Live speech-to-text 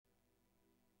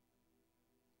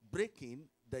breaking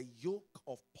the yoke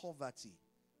of poverty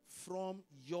from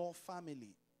your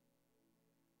family.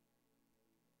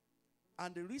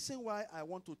 And the reason why I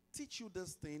want to teach you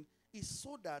this thing is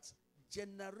so that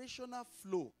generational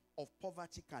flow of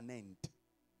poverty can end.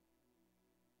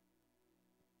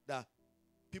 That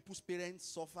people's parents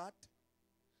suffered,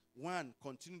 one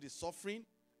continued the suffering,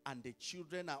 and the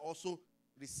children are also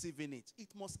receiving it.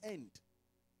 It must end.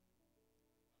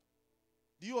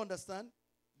 Do you understand?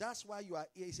 That's why you are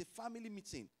here. It's a family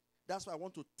meeting. That's why I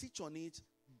want to teach on it,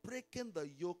 breaking the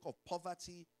yoke of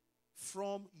poverty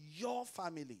from your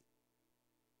family.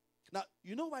 Now,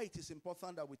 you know why it is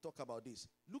important that we talk about this?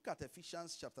 Look at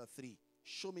Ephesians chapter 3.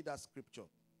 Show me that scripture.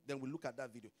 Then we'll look at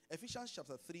that video. Ephesians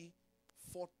chapter 3,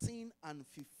 14 and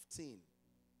 15.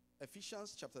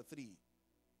 Ephesians chapter 3,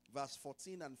 verse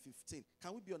 14 and 15.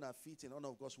 Can we be on our feet in honor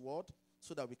of God's word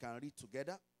so that we can read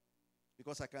together?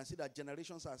 Because I can see that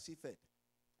generations are seated.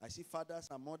 I see fathers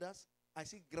and mothers. I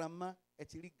see grandma,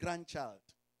 actually grandchild.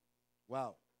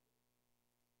 Wow.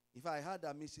 If I heard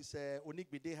that Mrs.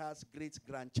 Onigbide has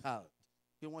great-grandchild,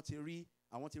 I want to read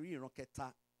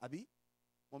Rocketa. Abi?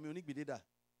 Mommy Onigbide da.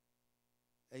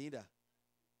 Eyida.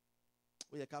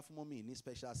 We have mommy in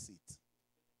special seat.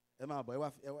 Emma boy,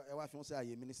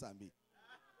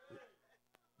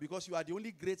 because you are the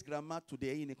only great grandma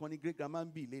today in the great grandma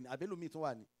be lane. I believe me to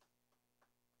one.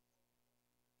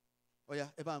 Oh yeah,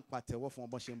 eba nkwate wo fun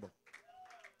oboshembo.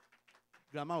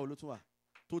 Grandma olotunwa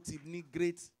to ti ni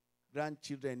great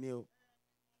grandchildren ni o.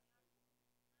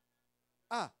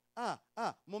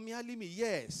 Mommy Alimi,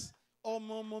 yes.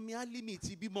 Mommy Alimi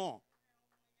ti bimo.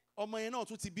 Omo yen na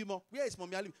tun ti bimo. Where is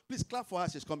Mommy Alimi? Please clap for her,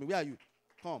 she's coming. Where are you?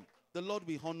 Come. The Lord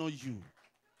will honor you.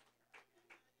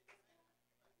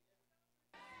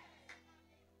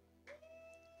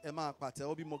 Emma Pate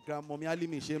obi mo grand Mommy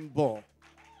Alimi she nbo.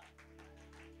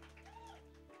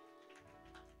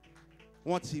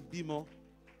 Wọ́n ti bímọ,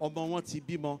 ọmọ wọn ti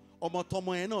bímọ, ọmọ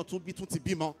tọmọ yẹn náà tún ti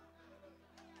bímọ.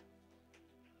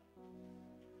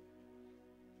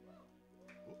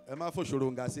 Ẹ má fòṣòro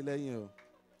ǹgà sí lẹ́yìn o.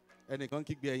 Ẹnìkan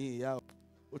kígbe ẹ̀yìn ìyá o.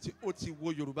 Ó ti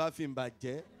wo Yorùbá film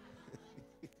bàjẹ́.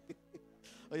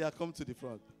 Oh yeah, come to the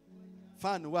front.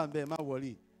 Fan wà ńbẹ̀, má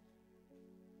worry.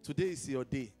 Today is your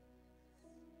day.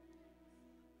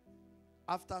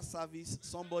 After service,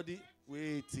 somebody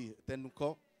wait,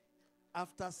 Tenuko.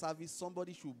 After service,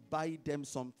 somebody should buy them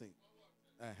something.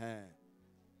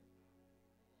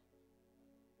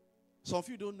 Some of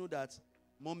you don't know that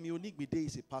Mommy Onigbide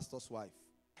is a pastor's wife.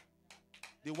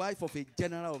 The wife of a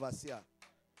general overseer.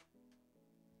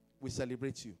 We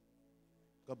celebrate you.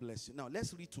 God bless you. Now,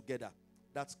 let's read together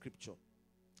that scripture.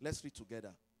 Let's read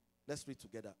together. Let's read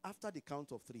together. After the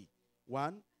count of 3.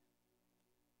 1,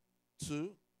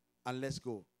 2, and let's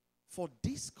go. For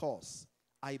this cause,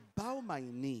 I bow my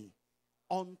knee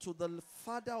unto the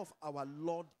Father of our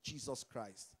Lord Jesus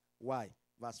Christ. Why?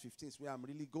 Verse 15 is where I'm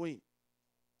really going.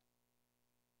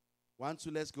 1,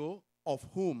 2, let's go. Of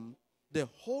whom the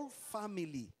whole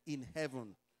family in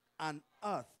heaven and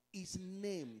earth is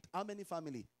named. How many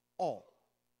family? All.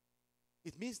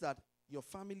 It means that your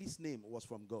family's name was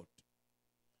from God.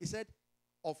 He said,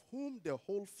 of whom the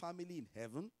whole family in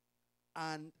heaven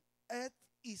and earth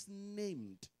is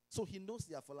named. So he knows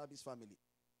the Afolabi's family.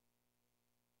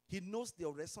 He knows the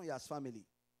Oresonya's family.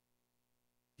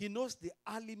 He knows the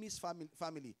Alimi's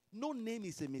family. No name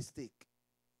is a mistake.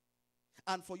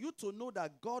 And for you to know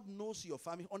that God knows your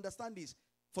family, understand this.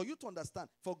 For you to understand,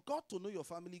 for God to know your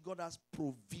family, God has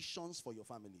provisions for your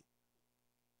family.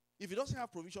 If he doesn't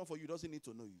have provision for you, he doesn't need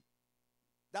to know you.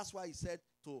 That's why he said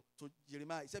to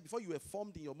Jeremiah, he said, before you were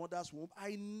formed in your mother's womb,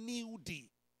 I knew thee.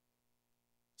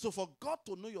 So for God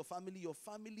to know your family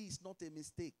is not a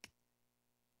mistake.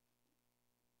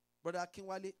 Brother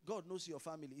Akinwale, God knows your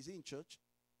family. Is he in church?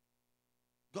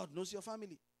 God knows your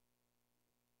family.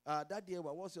 That day,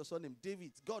 what's your surname?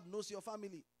 David. God knows your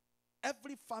family.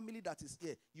 Every family that is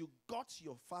here, you got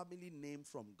your family name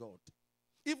from God.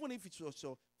 Even if it was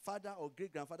your father or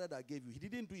great-grandfather that gave you, he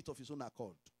didn't do it of his own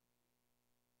accord.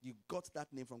 You got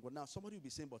that name from God. Now, somebody will be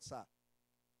saying, but sir,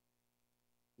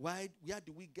 where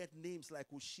do we get names like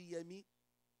Ushiyemi,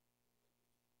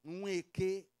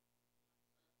 Nweke?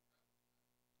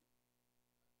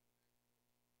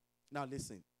 Now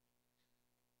listen.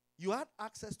 You had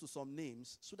access to some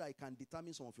names so that I can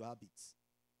determine some of your habits.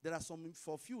 There are some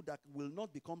for few that will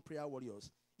not become prayer warriors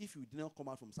if you did not come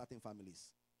out from certain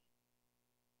families.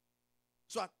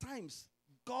 So at times,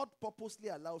 God purposely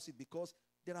allows it because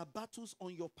there are battles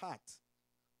on your path.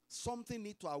 Something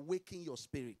needs to awaken your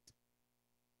spirit.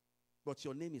 But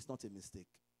your name is not a mistake.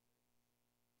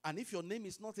 And if your name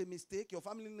is not a mistake, your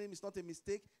family name is not a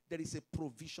mistake, there is a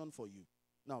provision for you.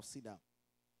 Now sit down.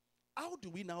 How do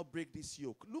we now break this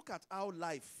yoke? Look at how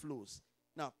life flows.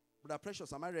 Now, Brother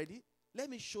Precious, am I ready? Let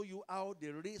me show you how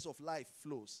the race of life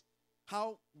flows.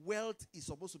 How wealth is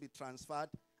supposed to be transferred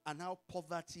and how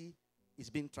poverty is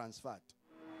being transferred.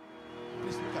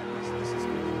 Please look at this. This is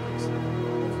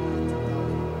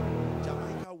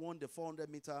Jamaica won the 400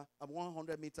 meter,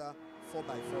 100 meter, 4x4 race.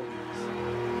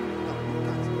 Now look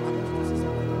at it. I want you to see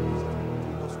something to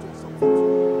illustrate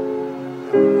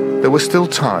something. There was still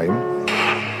time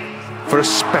for a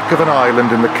speck of an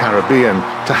island in the Caribbean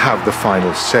to have the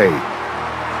final say.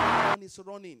 One is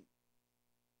running.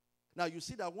 Now you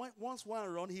see that once one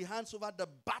runs, he hands over the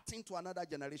baton to another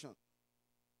generation.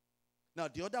 Now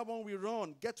the other one will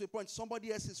run, get to a point,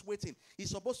 somebody else is waiting. He's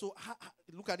supposed to,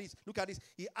 look at this.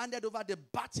 He handed over the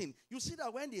baton. You see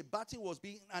that when the baton was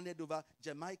being handed over,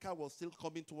 Jamaica was still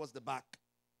coming towards the back.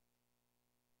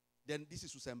 Then this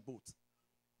is Usain Bolt,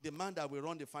 the man that will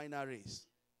run the final race.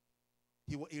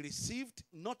 He received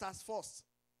not as first,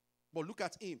 but look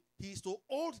at him. He is to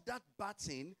hold that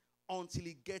baton until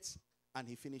he gets and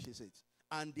he finishes it.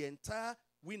 And the entire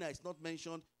winner is not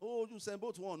mentioned. Oh, Usain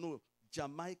Bolt won. No,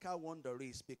 Jamaica won the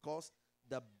race because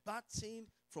the baton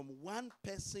from one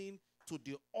person to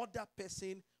the other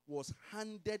person was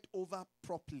handed over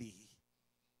properly.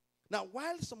 Now,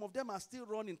 while some of them are still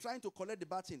running, trying to collect the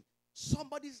baton,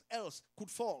 somebody else could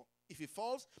fall. If he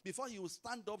falls, before he will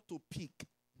stand up to pick,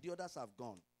 the others have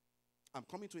gone. I'm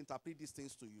coming to interpret these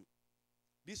things to you.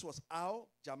 This was how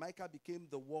Jamaica became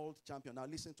the world champion. Now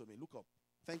listen to me. Look up.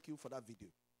 Thank you for that video.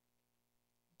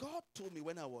 God told me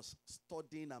when I was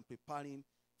studying and preparing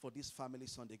for this family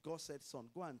Sunday, God said, son,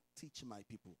 go and teach my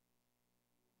people.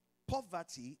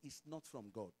 Poverty is not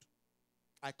from God.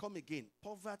 I come again.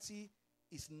 Poverty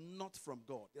is not from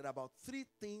God. There are about 3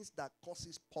 things that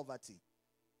causes poverty.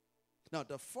 Now,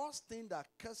 the first thing that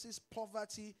causes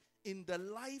poverty in the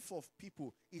life of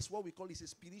people is what we call a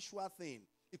spiritual thing.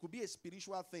 It could be a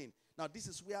spiritual thing. Now, this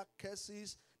is where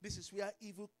curses, this is where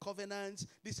evil covenants,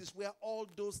 this is where all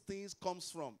those things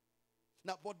comes from.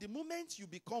 Now, but the moment you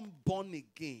become born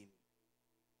again,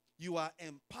 you are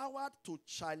empowered to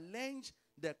challenge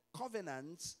the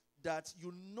covenants that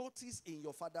you notice in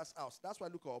your father's house. That's why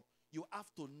look up. You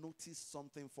have to notice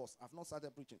something first. I've not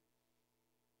started preaching.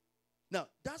 Now,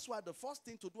 that's why the first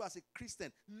thing to do as a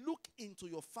Christian, look into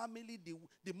your family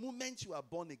the moment you are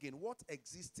born again. What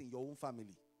exists in your own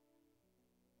family?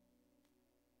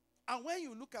 And when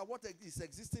you look at what is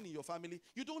existing in your family,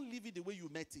 you don't leave it the way you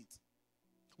met it.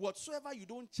 Whatsoever you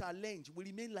don't challenge will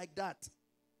remain like that.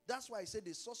 That's why I said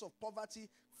the source of poverty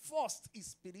first is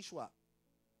spiritual.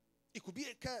 It could be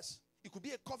a curse. It could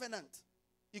be a covenant.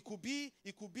 It could be,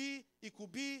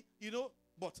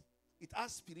 but it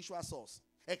has spiritual source.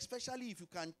 Especially if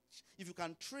you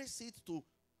can trace it to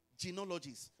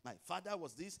genealogies. My father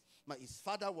was this, his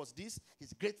father was this,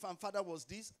 his great-grandfather was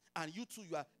this, and you too,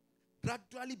 you are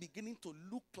gradually beginning to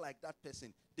look like that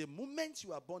person. The moment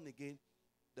you are born again,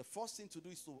 the first thing to do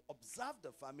is to observe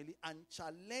the family and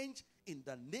challenge in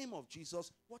the name of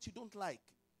Jesus what you don't like.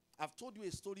 I've told you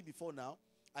a story before now.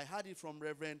 I heard it from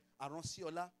Reverend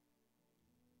Aronsiola.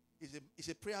 He's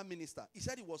a prayer minister. He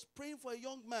said he was praying for a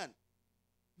young man.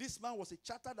 This man was a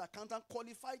chartered accountant,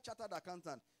 qualified chartered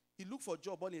accountant. He looked for a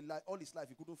job all his life.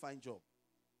 He couldn't find a job.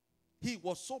 He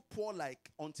was so poor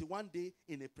until one day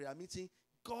in a prayer meeting,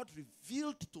 God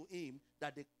revealed to him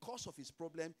that the cause of his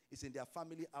problem is in their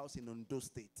family house in Ondo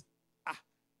State.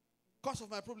 Cause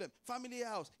of my problem, family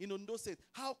house in Ondo State.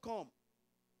 How come?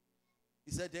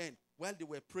 He said then, while they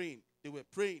were praying,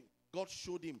 God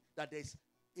showed him that there's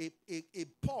a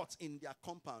pot in their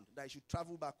compound that he should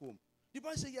travel back home. The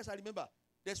boy said, yes, I remember.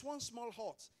 There's one small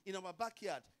hut in our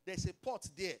backyard. There's a pot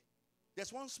there.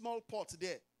 There's one small pot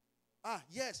there.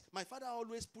 Yes, my father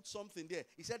always put something there.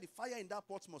 He said the fire in that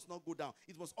pot must not go down.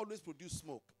 It must always produce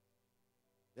smoke.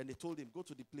 Then they told him, go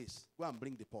to the place. Go and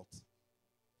bring the pot.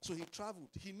 So he traveled.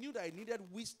 He knew that he needed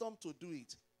wisdom to do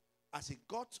it. As he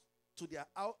got to their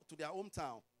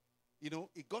hometown, he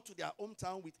got to their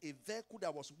hometown with a vehicle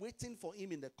that was waiting for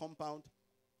him in the compound.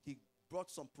 He brought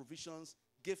some provisions,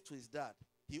 gave to his dad.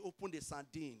 He opened a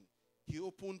sardine. He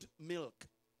opened milk,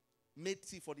 made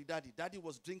tea for the daddy. Daddy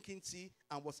was drinking tea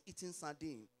and was eating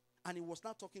sardine. And he was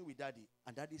not talking with daddy.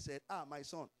 And daddy said, my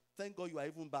son, thank God you are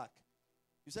even back.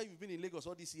 You said you've been in Lagos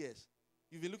all these years.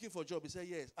 You've been looking for a job. He said,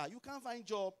 yes. You can't find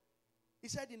job. He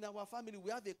said, in our family, we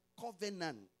have a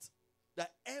covenant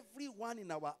that everyone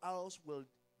in our house will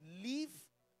live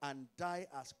and die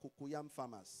as cocoyam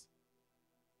farmers.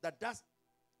 That's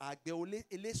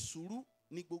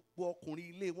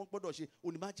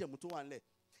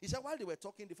he said, while they were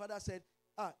talking, the father said,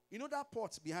 you know that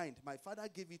pot behind? My father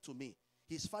gave it to me.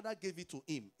 His father gave it to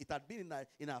him. It had been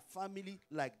in a family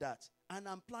like that. And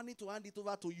I'm planning to hand it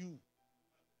over to you.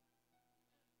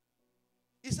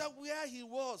 He said where he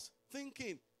was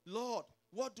thinking, Lord,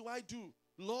 what do I do?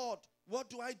 Lord, what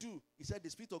do I do? He said, the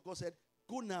Spirit of God said,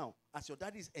 go now, as your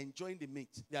daddy is enjoying the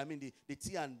meat, the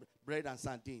tea and bread and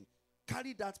sardine.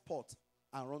 Carry that pot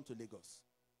and run to Lagos.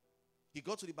 He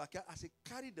got to the backyard. As he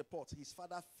carried the pot, his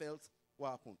father felt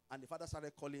what happened. And the father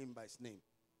started calling him by his name.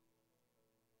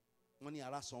 When he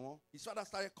harassed someone, his father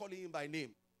started calling him by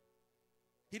name.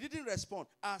 He didn't respond.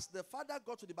 As the father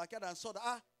got to the backyard and saw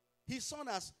that his son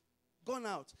has gone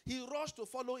out, he rushed to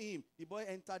follow him. The boy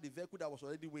entered the vehicle that was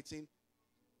already waiting,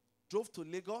 drove to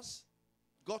Lagos,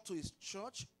 got to his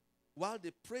church. While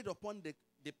they prayed upon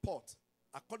the pot,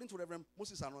 according to Reverend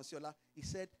Moses Aronsiola, he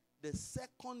said the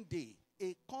second day,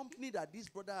 a company that this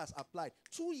brother has applied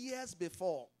 2 years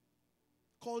before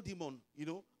called him on,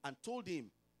 and told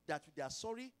him that they are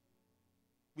sorry.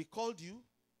 We called you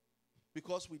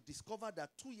because we discovered that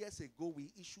 2 years ago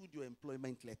we issued your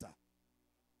employment letter.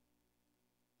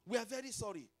 We are very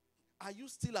sorry. Are you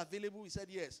still available? He said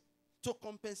yes. To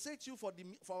compensate you for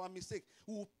our mistake,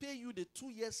 we will pay you the 2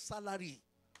 years salary.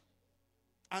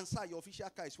 And sir, your official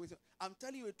car is waiting. I'm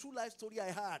telling you a true life story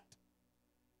I had.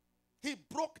 He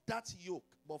broke that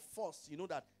yoke. But first, you know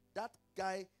that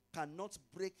guy cannot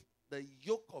break the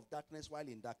yoke of darkness while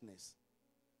in darkness.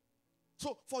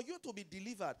 So for you to be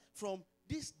delivered from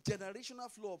this generational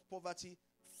flow of poverty,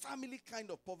 family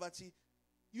kind of poverty,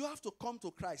 you have to come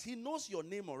to Christ. He knows your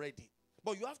name already.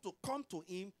 But you have to come to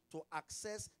him to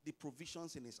access the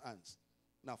provisions in his hands.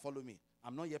 Now follow me.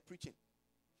 I'm not yet preaching.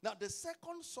 Now the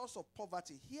second source of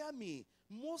poverty, hear me,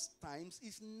 most times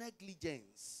is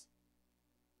negligence.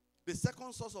 The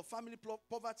second source of family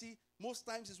poverty, most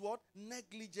times is what?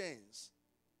 Negligence.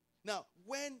 Now,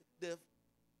 when the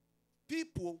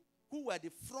people who were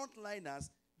the frontliners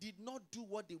did not do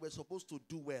what they were supposed to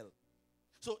do well.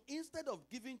 So instead of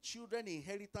giving children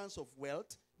inheritance of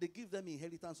wealth, they give them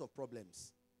inheritance of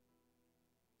problems.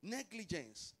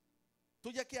 Negligence. So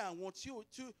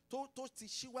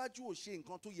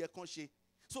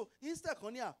instead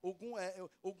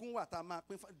ogun wa ta ma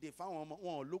pin de fa won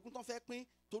won logun ton fe pin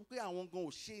to pe awon gan o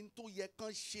se to ye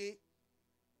kan se.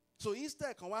 So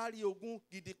instead kan wa ri ogun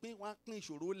gidi pin won pin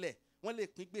isoro le, won le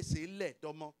pin gbese le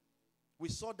domo. We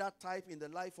saw that type in the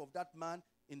life of that man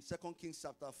in 2 Kings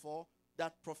chapter 4,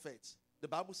 that prophet. The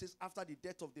Bible says after the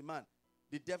death of the man,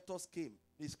 the debtors came,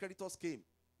 his creditors came.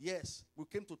 Yes, we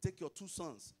came to take your 2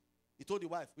 sons. He told the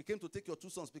wife, we came to take your 2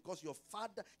 sons because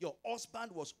your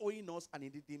husband was owing us and he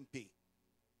didn't pay.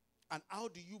 And how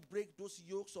do you break those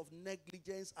yokes of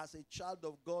negligence as a child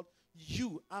of God?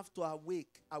 You have to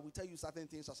awake. I will tell you certain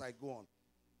things as I go on.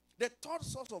 The third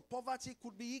source of poverty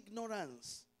could be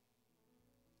ignorance.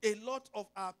 A lot of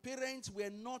our parents were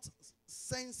not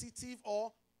sensitive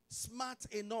or smart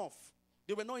enough.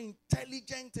 They were not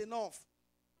intelligent enough.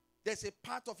 There's a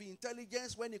part of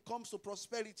intelligence when it comes to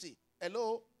prosperity.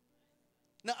 Hello?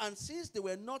 Now, and since they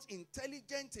were not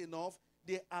intelligent enough,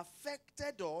 they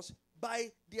affected us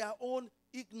by their own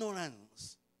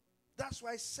ignorance. That's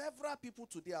why several people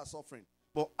today are suffering.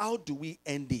 But how do we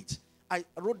end it? I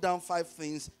wrote down 5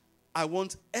 things I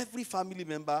want every family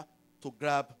member to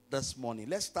grab this morning.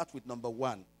 Let's start with number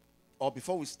 1. Or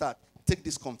before we start, take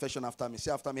this confession after me.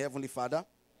 Say after me, Heavenly Father.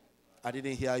 I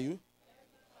didn't hear you.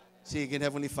 Say again,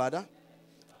 Heavenly Father.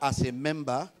 As a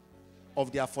member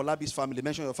of the Afolabi's family.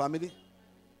 Mention your family.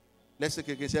 Let's take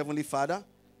it again. Say, Heavenly Father.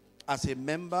 As a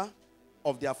member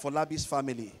of the Afolabi's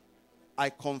family, I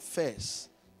confess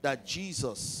that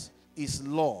Jesus is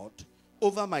Lord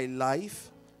over my life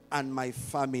and my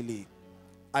family.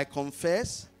 I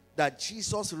confess that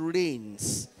Jesus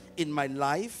reigns in my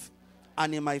life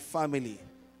and in my family.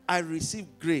 I receive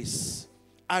grace.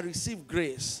 I receive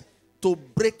grace to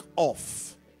break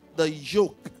off the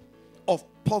yoke of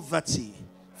poverty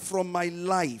from my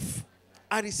life.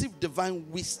 I receive divine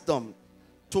wisdom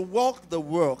to walk the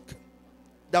work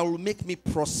that will make me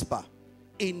prosper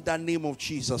in the name of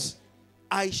Jesus.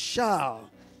 I shall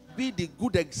be the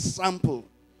good example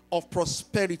of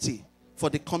prosperity for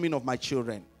the coming of my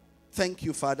children. Thank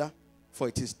you, Father, for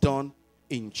it is done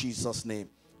in Jesus' name.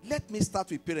 Let me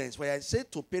start with parents. Where I say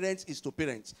to parents is to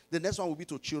parents. The next one will be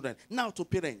to children. Now to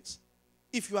parents.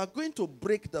 If you are going to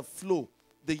break the flow,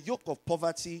 the yoke of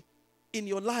poverty in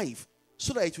your life,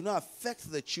 so that it will not affect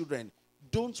the children,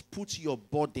 don't put your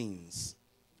burdens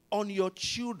on your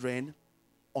children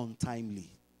untimely.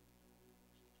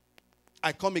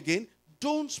 I come again.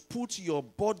 Don't put your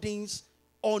burdens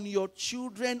on your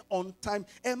children on time.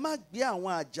 Ẹ má gbé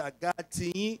àwọn àjàgà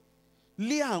tiyín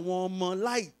lé àwọn ọmọ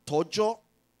láì tọ́jọ́.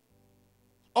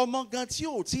 ọmọ gan tí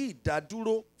ò tí ì dá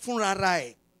dúró fúnra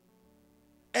ẹ̀,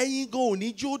 ẹ̀yin gan ò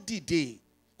ní jó dìde,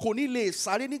 kò ní lè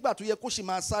sáré nígbà tó yẹ kó ṣe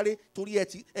máa sáré torí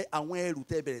àwọn ẹrù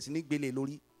tẹ́ bẹ̀rẹ̀ sí ní gbélé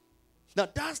lórí. Now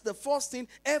that's the first thing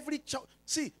every child.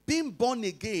 See, being born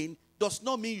again does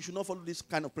not mean you should not follow these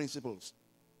kind of principles.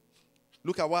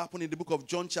 Look at what happened in the book of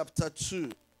John chapter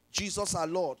 2. Jesus our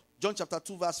Lord, John chapter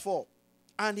 2 verse 4.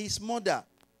 And his mother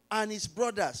and his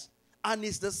brothers and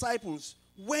his disciples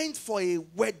went for a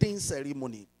wedding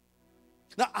ceremony.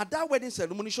 Now at that wedding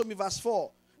ceremony, show me verse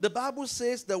 4. The Bible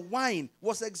says the wine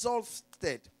was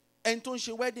exhausted. And to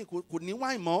she wedding could need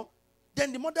wine more.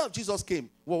 Then the mother of Jesus came.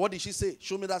 Well, what did she say?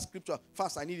 Show me that scripture.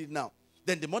 Fast, I need it now.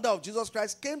 Then the mother of Jesus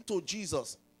Christ came to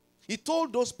Jesus. He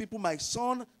told those people, my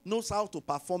son knows how to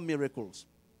perform miracles.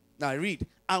 Now I read.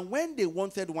 And when they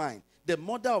wanted wine, the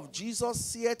mother of Jesus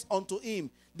said unto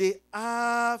him, they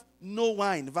have no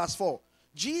wine. Verse 4.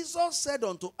 Jesus said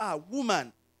unto her,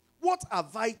 woman, what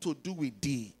have I to do with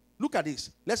thee? Look at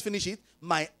this. Let's finish it.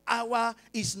 My hour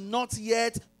is not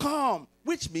yet come.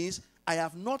 Which means I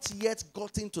have not yet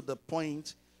gotten to the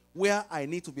point where I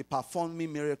need to be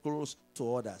performing miracles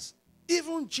to others.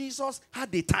 Even Jesus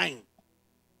had a time.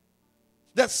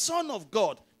 The Son of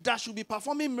God that should be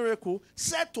performing miracle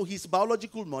said to his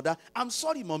biological mother, I'm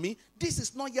sorry, mommy, this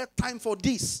is not yet time for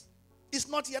this. It's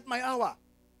not yet my hour.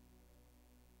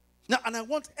 Now, and I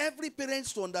want every parent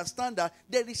to understand that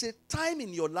there is a time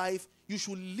in your life you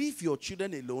should leave your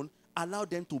children alone, allow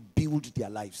them to build their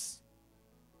lives.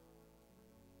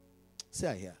 Say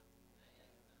I hear.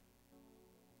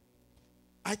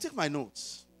 I take my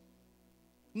notes.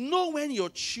 Know when your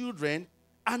children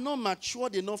are not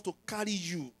matured enough to carry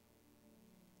you.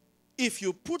 If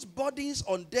you put burdens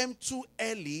on them too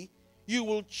early, you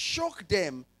will choke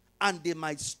them and they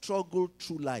might struggle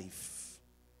through life.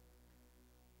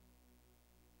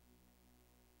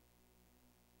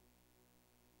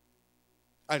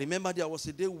 I remember there was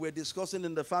a day we were discussing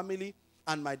in the family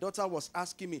and my daughter was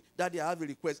asking me, Daddy, I have a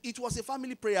request. It was a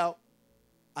family prayer.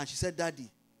 And she said, Daddy,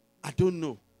 I don't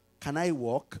know. Can I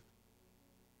walk?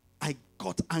 I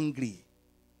got angry.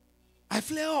 I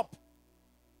flare up.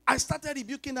 I started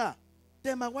rebuking her.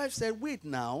 Then my wife said, wait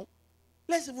now.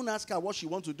 Let's even ask her what she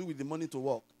wants to do with the money to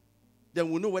work. Then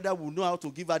we'll know whether we'll know how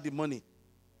to give her the money.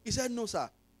 He said, no, sir.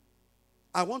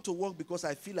 I want to work because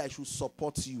I feel I should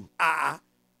support you. I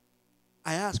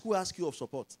ask, who asked you of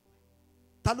support?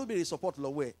 Talo be support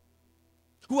lowe.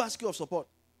 Who asked you of support?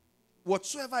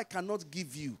 Whatsoever I cannot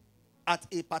give you at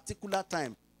a particular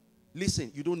time,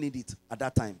 listen, you don't need it at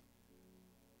that time.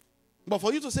 But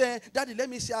for you to say, Daddy, let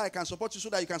me see how I can support you so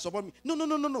that you can support me.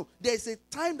 No. There is a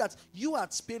time that you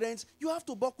as parents, you have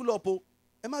to buckle up. But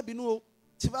I'm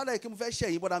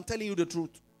telling you the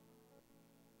truth.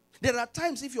 There are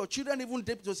times if your children even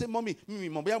to say, Mommy,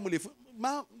 need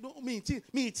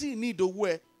the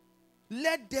way.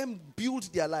 Let them build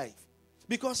their life.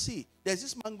 Because see, there's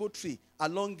this mango tree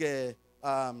along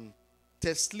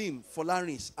Teslim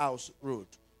Folarin's house road.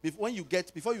 Before you get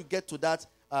to that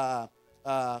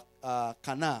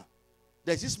canal,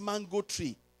 there's this mango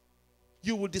tree.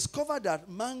 You will discover that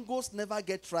mangoes never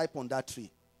get ripe on that tree.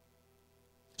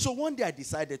 So one day I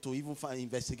decided to even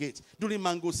investigate during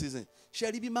mango season.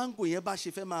 Sheribi mango yeba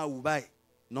shefe ma ubai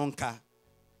nonka.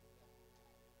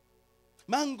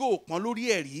 Mango pon lórí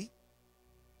eri.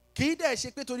 Kì í dẹ̀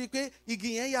ṣe pé torí pé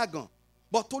igi yẹn yàgàn,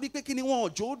 but torí pé kí ni wọn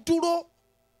òjò dúró.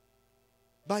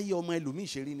 Báyìí ọmọ ẹlòmíì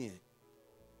ṣe rí nìyẹn.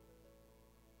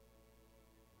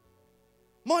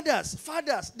 Mothers,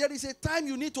 fathers, there is a time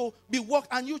you need to be work,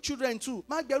 and you children too.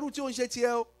 Má gbẹ́rù tí ó ń ṣe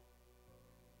tiẹ̀ o.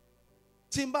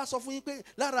 Tí n bá sọ fún yín pé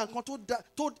lára nǹkan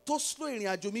tó slow ìrìn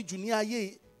àjò mi jù ní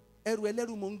ayé, ẹrù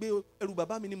ẹlẹ́rù mò ń gbé o, ẹrù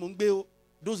bàbá mi ni mò ń gbé o,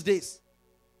 those days.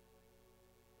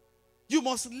 You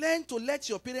must learn to let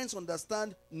your parents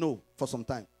understand no for some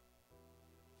time.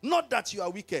 Not that you are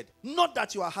wicked, not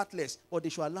that you are heartless, but they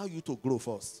should allow you to grow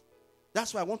first.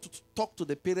 That's why I want to talk to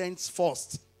the parents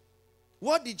first.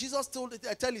 What did Jesus tell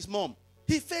his mom?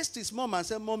 He faced his mom and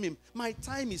said, Mommy, my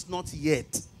time is not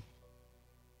yet.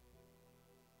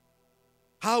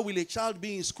 How will a child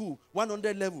be in school,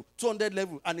 100 level, 200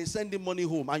 level, and he's sending money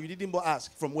home, and you didn't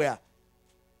ask from where?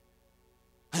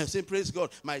 I'm saying, praise God,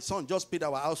 my son just paid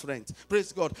our house rent.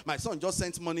 Praise God, my son just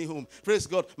sent money home. Praise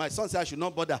God, my son said I should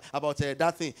not bother about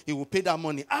that thing. He will pay that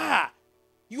money.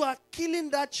 You are killing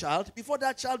that child before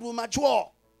that child will mature.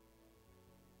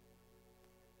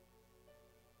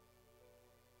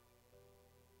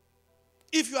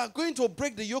 If you are going to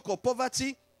break the yoke of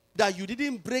poverty that you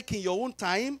didn't break in your own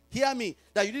time, hear me,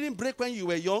 that you didn't break when you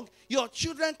were young, your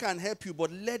children can help you, but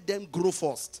let them grow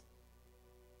first.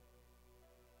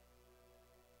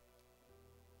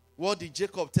 What did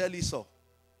Jacob tell Esau?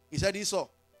 He said, Esau,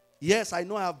 yes, I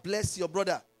know I have blessed your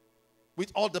brother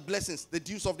with all the blessings, the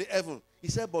dews of the heaven. He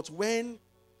said, but when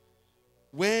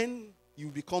you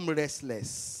become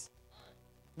restless,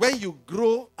 when you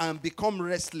grow and become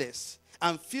restless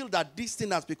and feel that this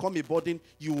thing has become a burden,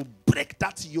 you will break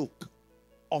that yoke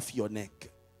off your neck.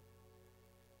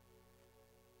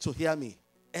 So hear me.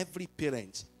 Every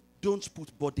parent, don't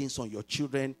put burdens on your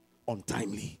children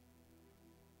untimely.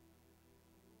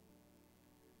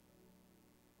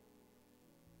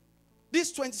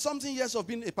 This 20-something years of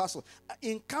being a pastor,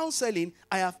 in counseling,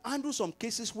 I have handled some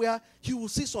cases where you will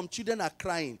see some children are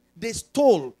crying. They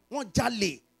stole, one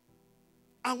jolly.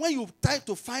 And when you try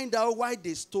to find out why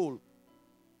they stole,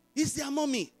 it's their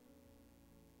mommy.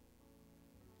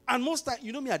 And most times,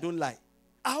 you know me, I don't lie.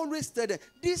 I always tell them,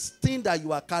 this thing that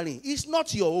you are carrying is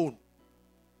not your own.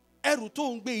 Ẹrù tó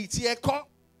ń gbé ìtì ẹ kọ́.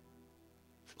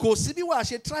 Kò sí bí wàá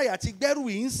ṣe try àti gbẹ́rù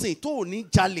yìí ń sìn tó ò ní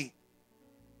jalè.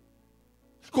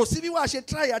 Kò sí bí wàá ṣe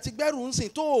try àti gbẹ́rù ń sìn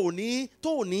tó ò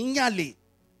ní yàlè.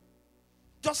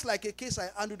 Just like a case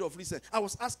I handled of recent. I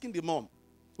was asking the mom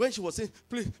when she was saying,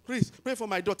 please pray for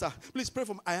my daughter. Please pray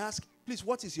for me. I asked, please,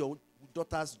 what is your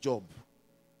daughter's job?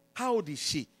 How old is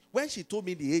she? When she told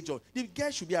me the age of, the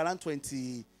girl should be around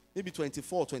 20, maybe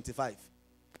 24, 25.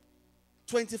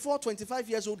 24, 25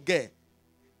 years old girl.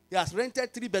 He has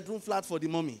rented 3-bedroom flat for the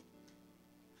mommy.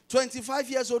 25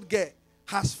 years old girl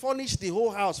has furnished the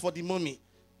whole house for the mommy.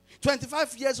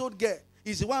 25 years old girl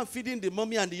is the one feeding the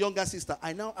mommy and the younger sister.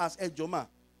 I now ask Joma,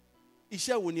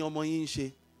 iṣẹ́ wo ni ọmọ yín ń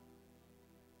ṣe?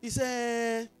 He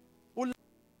said,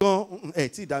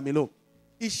 tí dá mi lóhùn.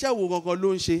 Iṣẹ́ wo gangan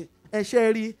ló ń ṣe? Ẹ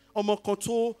ṣe rí ọmọ kan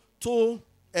tó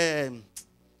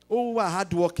ó wà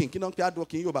hardworking. Kí ló ń pè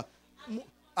hardworking Yorùbá?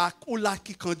 Ó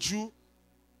lákìkanjú.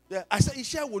 I said,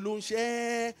 iṣẹ́ wo ló ń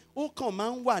ṣe? Ó kàn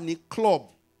máa ń wà ní club.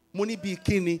 Mo ní bíi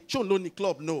kíni? Ṣé òun ló ní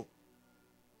club? No.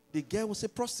 The girl was a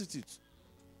prostitute.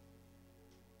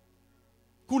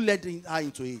 Who led her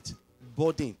into it?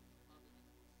 Burden.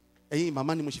 Ẹ̀yin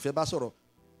màmá ni mo sì fẹ́ bá sọ̀rọ̀.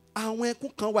 Àwọn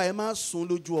ẹkún kan wà ẹ máa sun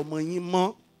lójú ọmọ yín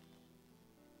mọ́.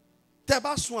 Tẹ́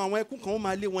bá sun àwọn ẹkún kan ó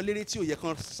máa lé wọn léré tí ò yẹ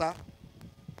kan sá.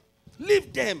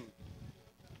 Leave them.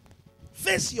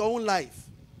 Face your own life.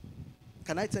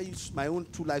 Can I tell you my own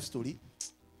true life story?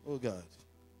 Oh God.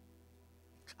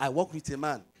 I work with a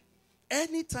man.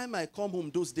 Anytime I come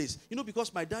home those days,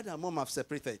 because my dad and mom have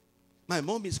separated. My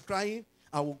mom is crying.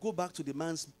 I will go back to the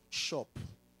man's shop.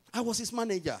 I was his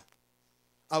manager.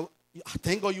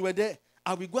 Thank God you were there.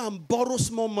 I will go and borrow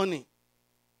small money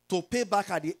to pay back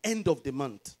at the end of the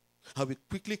month. I will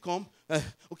quickly come.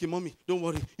 Okay, mommy, don't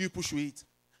worry. You push with it.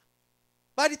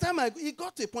 By the time it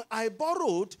got to a point, I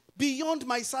borrowed beyond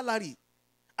my salary.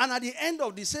 And at the end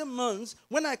of the same month,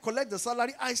 when I collect the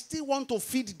salary, I still want to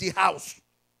feed the house.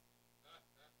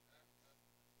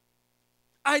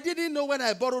 I didn't know when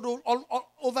I borrowed over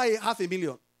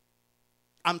 $500,000.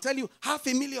 I'm telling you,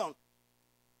 $500,000.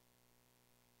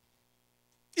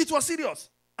 It was serious.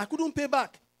 I couldn't pay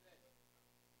back.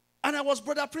 And I was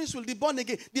Brother Princewill, the born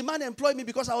again. The man employed me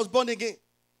because I was born again.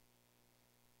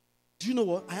 Do you know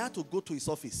what? I had to go to his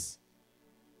office.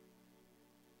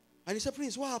 And he said,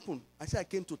 Prince, what happened? I said, I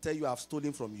came to tell you I've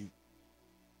stolen from you.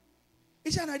 He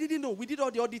said, I didn't know. We did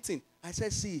all the auditing. I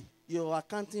said, see, your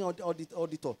accounting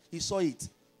auditor, he saw it.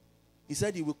 He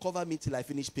said he will cover me till I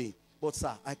finish paying. But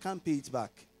sir, I can't pay it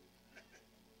back.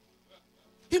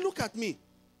 He looked at me.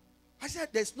 I said,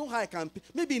 there's no how I can pay.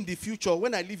 Maybe in the future,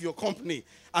 when I leave your company,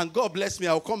 and God bless me,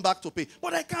 I'll come back to pay.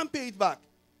 But I can't pay it back.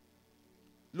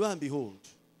 Lo and behold,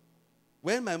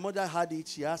 when my mother had it,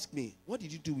 she asked me, what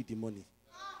did you do with the money?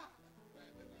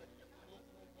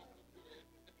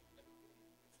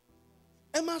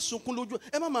 Don't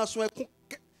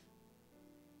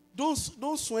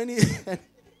swear any.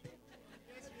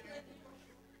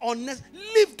 Honest,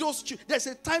 leave those children. There's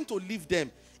a time to leave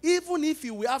them. Even if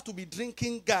you will have to be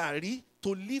drinking gari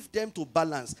to leave them to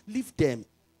balance, leave them.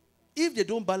 If they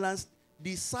don't balance,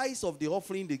 the size of the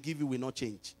offering they give you will not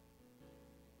change.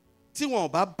 Tí wọ́n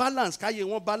bá balance, káyé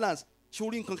wọ́n balance,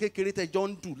 ṣorí nǹkan kékeré tẹ́ jọ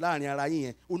ń dù láàrin ara yín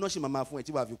yẹn, ó náà ṣe máa fún ẹ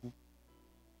tí wàá fi kú.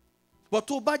 But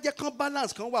tó bá jẹ́ kán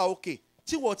balance kan wà okay.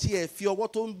 Tí wọ́n ti ẹ̀ fi ọwọ́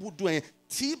tó ń dùn ẹ̀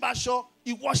tí bá ṣọ́,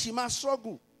 ìwọ ṣì máa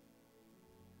struggle.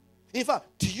 In fact,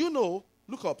 do you know,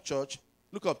 look up church,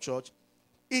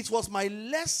 it was my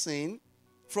lesson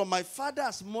from my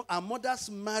father's and mother's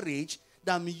marriage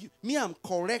that me I'm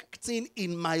correcting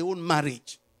in my own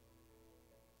marriage.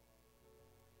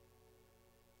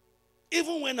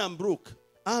 Even when I'm broke,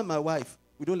 I and my wife,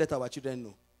 we don't let our children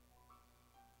know.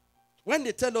 When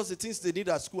they tell us the things they need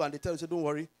at school and they tell us, don't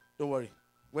worry.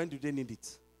 When do they need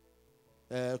it?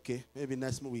 Okay, maybe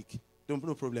next week. No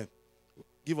problem.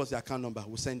 Give us the account number.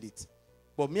 We'll send it.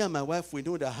 But me and my wife, we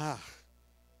know that,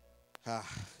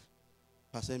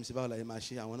 Pastor M.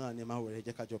 I want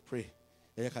to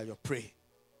pray.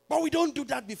 But we don't do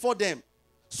that before them,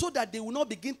 so that they will not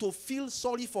begin to feel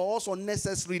sorry for us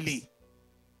unnecessarily.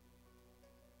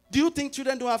 Do you think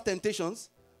children don't have temptations?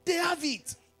 They have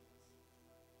it.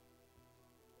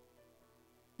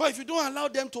 But if you don't allow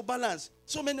them to balance,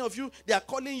 so many of you, they are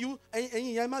calling you,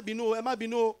 it might be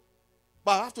no.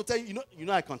 But I have to tell you,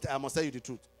 I must tell you the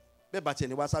truth. But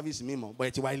service me, but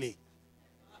it's wily.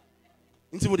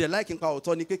 Until they like in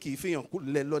Tony Kiki,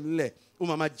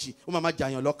 Mama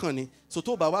Jan Lokani, so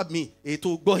to bawa me, a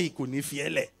to go he couldn't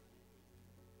feel.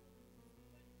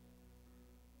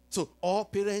 So all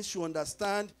parents should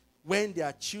understand when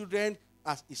their children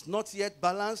is not yet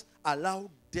balanced, allow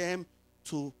them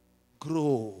to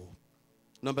grow.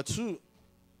 Number 2,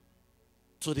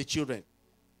 to the children.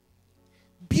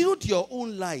 Build your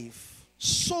own life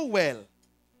so well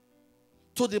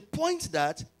to the point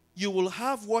that you will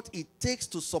have what it takes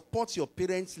to support your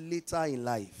parents later in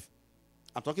life.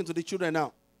 I'm talking to the children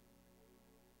now.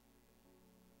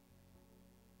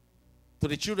 To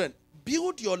the children,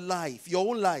 build your life, your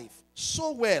own life,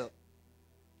 so well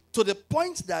to the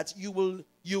point that you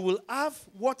will have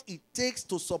what it takes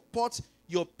to support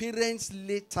your parents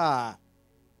later.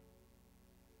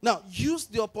 Now, use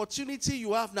the opportunity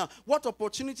you have now. What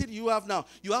opportunity do you have now?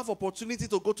 You have opportunity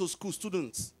to go to school,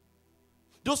 students.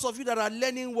 Those of you that are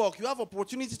learning work, you have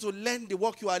opportunity to learn the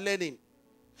work you are learning.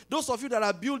 Those of you that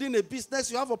are building a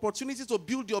business, you have opportunity to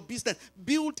build your business.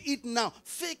 Build it now.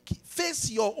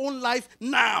 Face your own life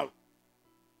now.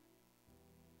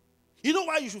 You know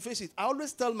why you should face it? I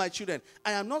always tell my children,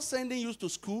 I am not sending you to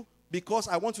school because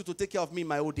I want you to take care of me in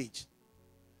my old age.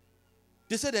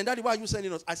 They said, then Daddy, why are you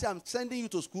sending us? I said, I'm sending you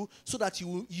to school so that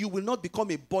you will not become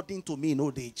a burden to me in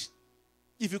old age.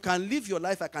 If you can live your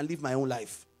life, I can live my own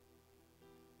life.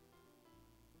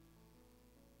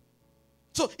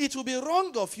 So it will be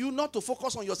wrong of you not to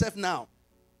focus on yourself now.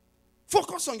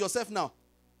 Focus on yourself now.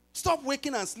 Stop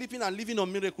waking and sleeping and living on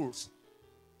miracles.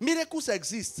 Miracles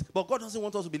exist, but God doesn't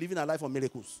want us to be living our life on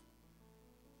miracles.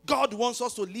 God wants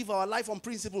us to live our life on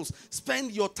principles.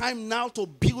 Spend your time now to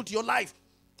build your life.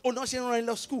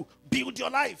 Onoshen school, build your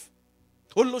life.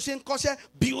 Oloshen koshe,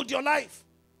 build your life.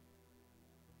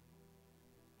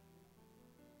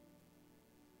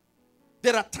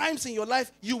 There are times in your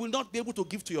life you will not be able to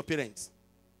give to your parents.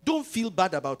 Don't feel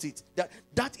bad about it.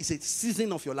 That is a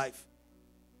season of your life.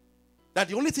 That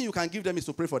the only thing you can give them is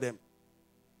to pray for them.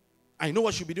 I know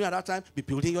what you should be doing at that time. Be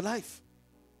building your life.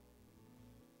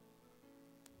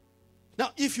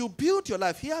 Now, if you build your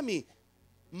life, hear me.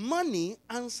 Money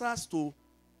answers to,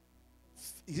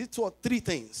 is it 3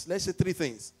 things? Let's say 3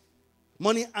 things.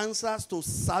 Money answers to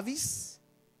service,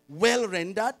 well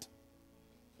rendered.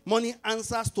 Money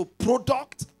answers to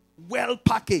product, well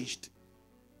packaged.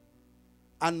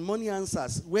 And money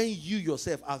answers when you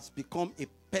yourself have become a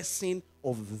person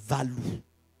of value.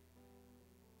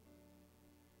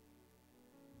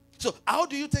 So how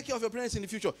do you take care of your parents in the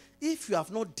future? If you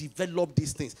have not developed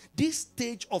these things, this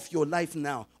stage of your life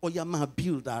now, or you might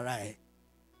build a right.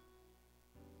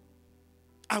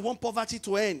 I want poverty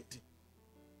to end.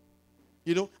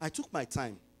 You know, I took my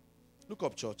time. Look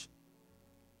up, church.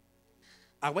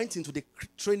 I went into the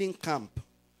training camp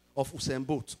of Usain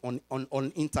Bolt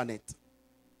on internet.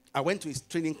 I went to his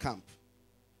training camp.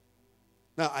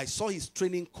 Now, I saw his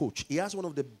training coach. He has one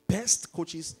of the best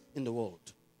coaches in the world.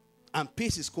 And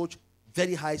pays his coach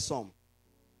very high sum.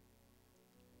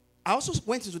 I also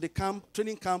went into the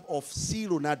training camp of C.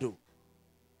 Ronaldo.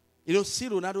 You know, C.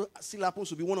 Ronaldo still happens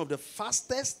to be one of the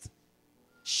fastest,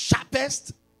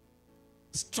 sharpest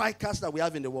strikers that we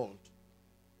have in the world.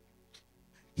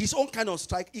 His own kind of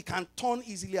strike, he can turn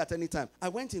easily at any time. I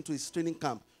went into his training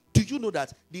camp. Do you know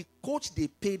that the coach they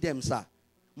pay them, sir,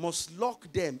 must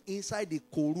lock them inside the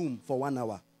co-room for 1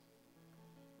 hour?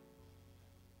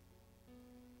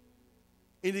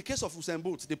 In the case of Usain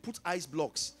Bolt, they put ice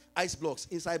blocks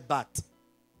inside bath.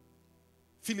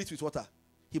 Fill it with water.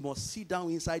 He must sit down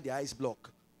inside the ice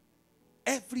block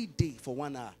every day for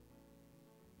 1 hour.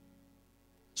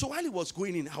 So while he was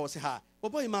going in, I was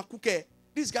saying,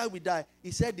 this guy will die.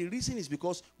 He said the reason is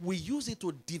because we use it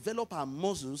to develop our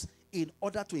muscles in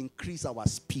order to increase our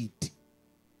speed.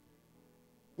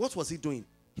 What was he doing?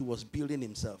 He was building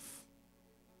himself.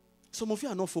 Some of you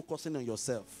are not focusing on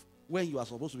yourself when you are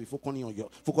supposed to be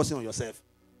focusing on yourself.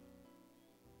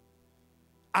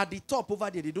 At the top over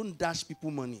there, they don't dash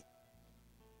people money.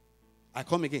 I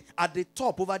come again. At the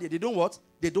top over there, they don't what?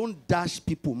 They don't dash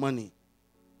people money.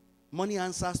 Money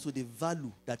answers to the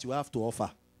value that you have to offer.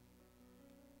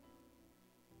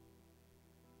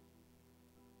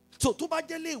 So tó bá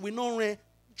jẹ́ lé ìwé náà rẹ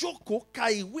jókòó ka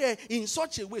ìwé in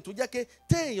such a way tó jẹ́ pé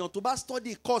téèyàn tó bá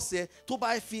study course ẹ tó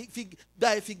bá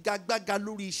fi gagbága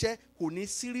lórí iṣẹ́ kò ní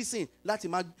sírísìn láti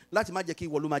má jẹ́ kí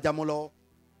ìwọ ló máa já mọ́ lọ.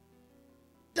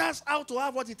 That's how to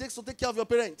have what it takes to take care of your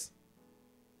parents.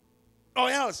 Or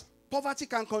else, poverty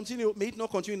can continue. May it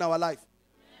not continue in our life.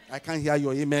 I can't hear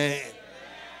your amen.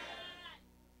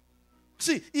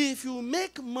 See, if you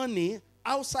make money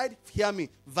outside, hear me,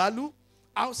 value,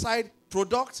 outside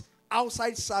product,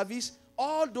 outside service,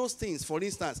 all those things, for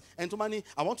instance, and to money,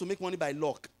 I want to make money by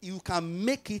luck. You can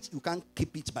make it, you can't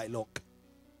keep it by luck.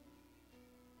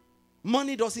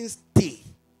 Money doesn't stay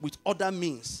with other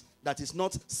means that is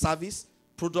not service,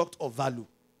 product, or value.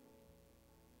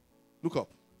 Look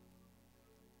up.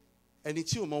 And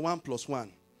it's you, 1 +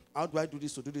 1. How do I do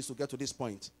this to get to this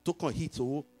point? To con hit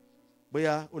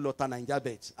where Olota Ninja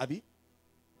bet. Abi?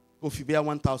 If you bear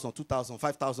 1,000, 2,000,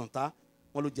 5,000,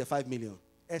 5 million.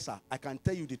 Yes, sir, I can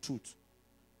tell you the truth.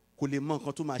 Kule man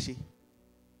kan to ma se.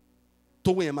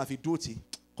 To we ma fi doti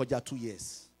koja 2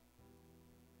 years.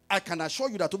 I can assure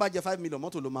you that to ba je 5 million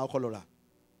moto lo ma kolora.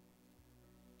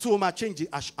 2 o ma change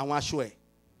àwọn aṣọ ẹ.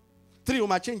 3 o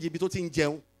ma change ibi tó ti ń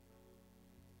jẹun.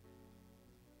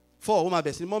 4 o ma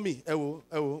bẹ̀ sí mommy ẹ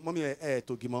wo mommy ẹ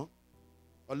tó gimo.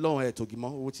 Ọlọ́run ẹ tó gimo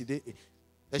owó ti dé.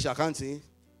 Ẹ ṣe account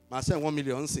ma send 1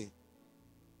 million sin.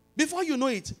 Before you know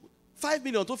it, 5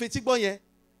 million tó fetí gbọ́ yẹn.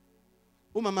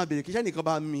 Ó máa bèrè kí ṣe nìkan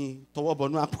bá mi tọwọ́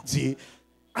bọnú àpótí.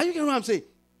 Are you getting what I'm saying?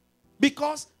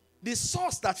 Because the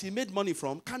source that he made money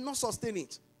from cannot sustain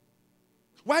it.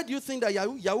 Why do you think that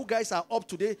Yahoo guys are up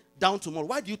today, down tomorrow?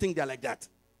 Why do you think they're like that?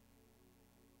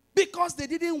 Because they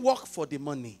didn't work for the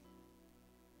money.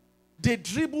 They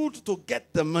dribbled to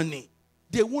get the money.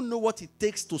 They won't know what it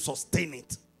takes to sustain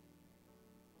it.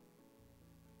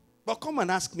 But come and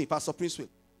ask me, Pastor Princewill.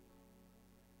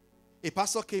 A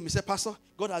pastor came, he said, Pastor,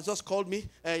 God has just called me.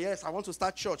 Yes, I want to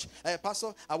start church.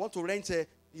 Pastor, I want to rent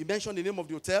you mentioned the name of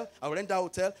the hotel. I will rent that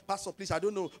hotel. Pastor, please, I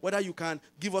don't know whether you can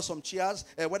give us some chairs,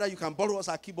 whether you can borrow us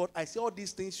a keyboard. I say all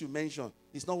these things you mentioned.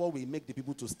 It's not what we make the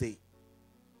people to stay.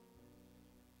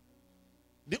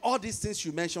 All these things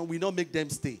you mentioned, we not make them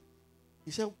stay.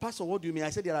 He said, Pastor, what do you mean? I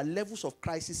said there are levels of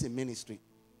crisis in ministry.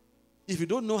 If you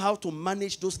don't know how to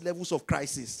manage those levels of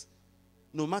crisis,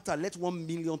 no matter, let 1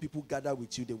 million people gather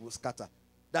with you, they will scatter.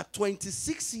 That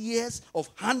 26 years of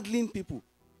handling people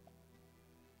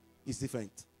is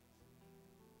different.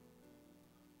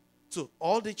 So,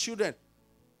 all the children,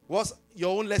 what's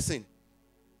your own lesson?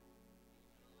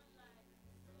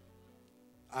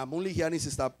 I'm only hearing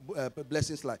Sister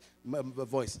Blessing's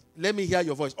voice. Let me hear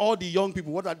your voice. All the young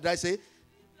people, what did I say?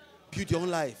 Build your own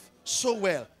life so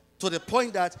well, to the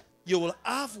point that you will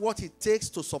have what it takes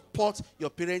to support your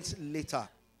parents later.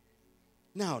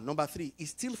 Now, number 3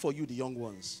 is still for you, the young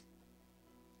ones.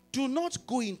 Do not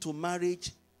go into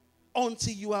marriage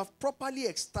until you have properly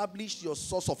established your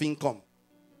source of income.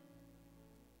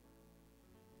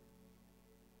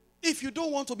 If you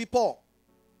don't want to be poor,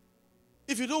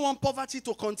 if you don't want poverty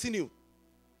to continue,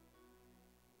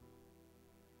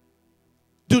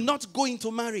 do not go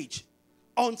into marriage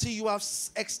until you have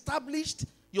established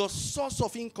your source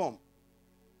of income.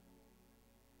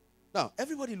 Now,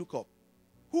 everybody look up.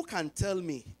 Who can tell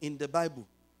me in the Bible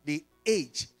the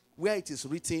age where it is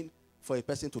written for a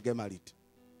person to get married?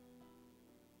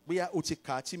 Where uti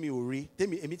kati mi ori,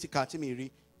 temi emiti kati mi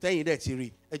ri, teyin de ti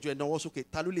ri, ejo ena wo soke,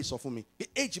 ta ló lè sọ fún mi. The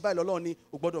age by lọ́lọ́run ni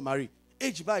o gbọ́dọ̀ marry.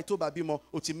 Age by tó bá bímọ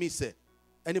o ti miss ẹ.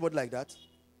 Anybody like that?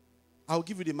 I'll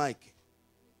give you the mic.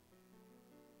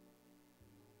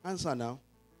 Answer now.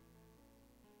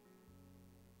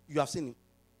 You have seen him.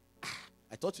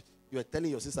 I thought you were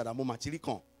telling your sister that Mama Chili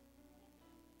come.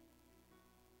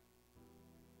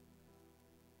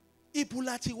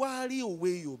 Ipulati wari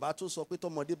òwe Yorùbá tó sọ pé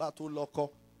tọmọdé bá tó lọ́kọ.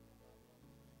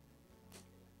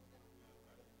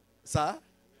 Sir?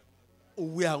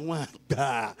 Òwe àwọn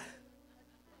àgbà.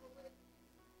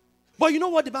 But you know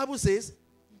what the Bible says?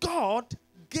 God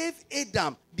gave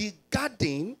Adam the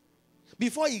garden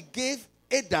before he gave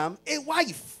Adam a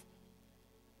wife.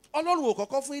 Ọlọ́run ò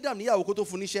kọ́kọ́ fún Adam níyàwó kó tó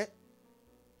fún níṣẹ́.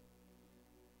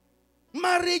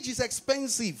 Marriage is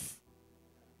expensive.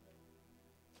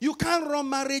 You can't run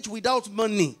marriage without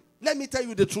money. Let me tell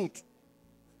you the truth.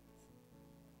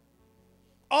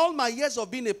 All my years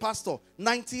of being a pastor,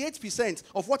 98%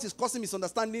 of what is causing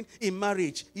misunderstanding in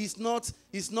marriage is not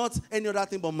any other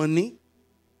thing but money.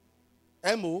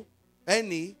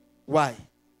 M-O-N-E-Y.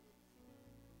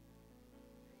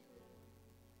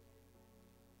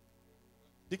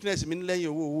 Dickness mean lẹ́yìn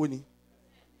owó ni.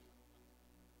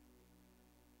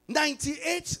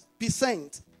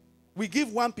 98% we give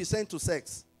 1% to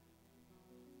sex.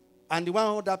 And the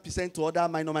 100% to other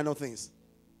minor things.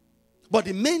 But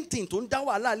the main thing,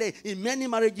 in many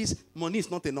marriages, money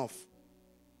is not enough.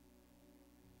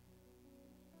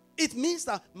 It means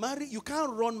that you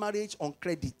can't run marriage on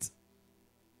credit.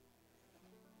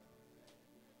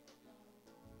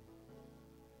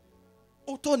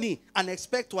 Tony, and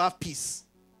expect to have peace.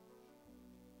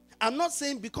 I'm not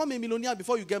saying become a millionaire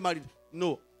before you get married.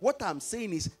 No. What I'm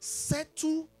saying is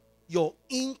settle your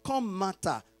income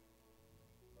matter.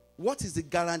 What is the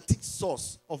guaranteed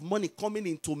source of money coming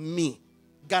into me?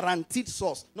 Guaranteed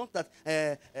source. Not that,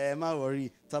 ma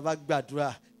worry, tabak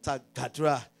badra,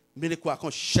 tagadra, miracle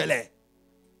akon shele.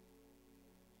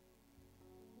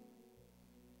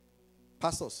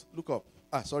 Pastors, look up.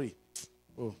 Sorry.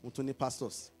 Oh, Mutuni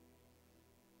pastors.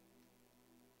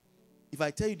 If I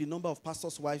tell you the number of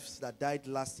pastors' wives that died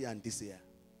last year and this year,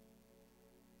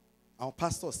 our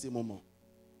pastors say momo.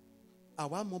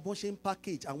 Our motion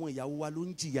package, I want yawu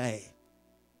walunji yae.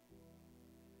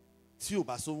 Si o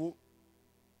basowo.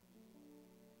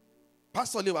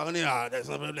 Pastor le wa ni there's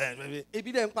no problem.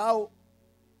 Ebi dem pa o.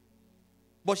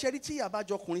 But sheri ti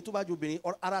abajo ọkùnrin tó bá jo obìnrin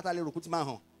ara ta le ro ko ti ma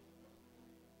hàn.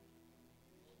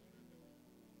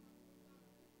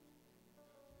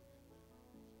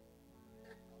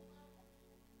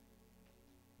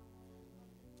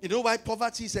 You know why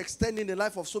poverty is extending the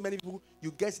life of so many people?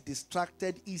 You get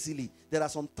distracted easily. There are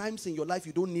some times in your life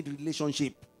you don't need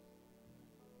relationship.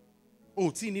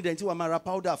 Ti need to mara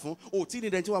powder phone. Ti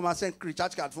need to mara send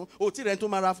recharge card phone. Ti need to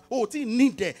mara. Ti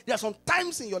need there. There are some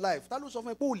times in your life. That looks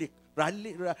often ko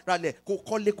rale ko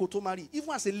kole ko to marry.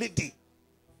 Even as a lady.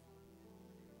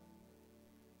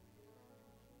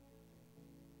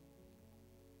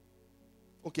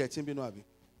 Okay, Timbi no abi.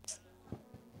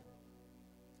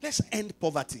 Let's end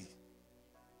poverty.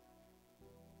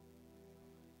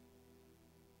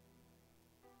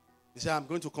 You say, I'm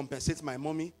going to compensate my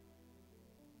mommy.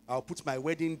 I'll put my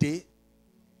wedding day.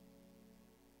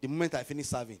 The moment I finish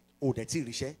serving. Oh, that's it,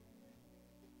 Risha.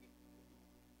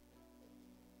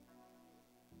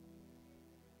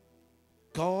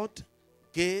 God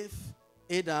gave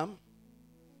Adam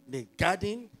the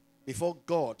garden before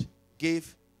God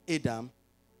gave Adam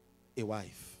a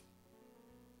wife.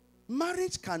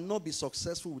 Marriage cannot be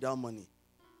successful without money.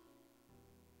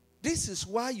 This is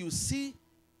why you see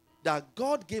that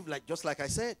God gave, just like I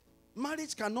said,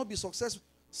 marriage cannot be successful.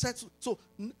 So,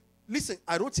 listen,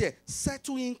 I wrote here,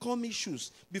 settle income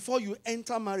issues before you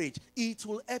enter marriage. It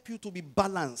will help you to be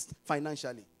balanced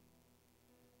financially.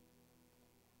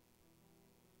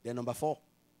 Then number 4.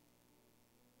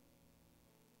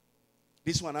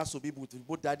 This one has to be with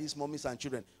both daddies, mommies, and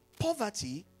children.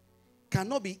 Poverty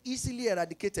cannot be easily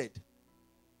eradicated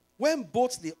when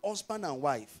both the husband and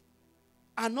wife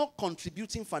are not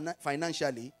contributing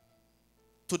financially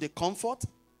to the comfort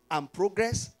and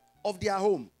progress of their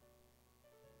home.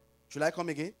 Should I come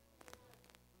again?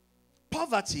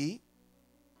 Poverty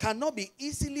cannot be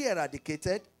easily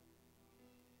eradicated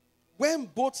when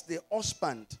both the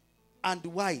husband and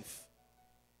wife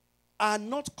are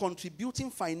not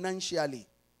contributing financially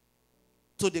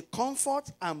to the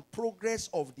comfort and progress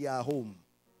of their home.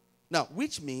 Now,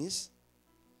 which means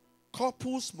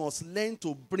couples must learn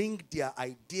to bring their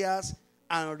ideas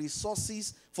and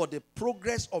resources for the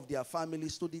progress of their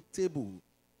families to the table.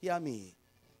 Hear me.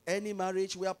 Any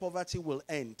marriage where poverty will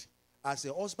end, as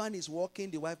the husband is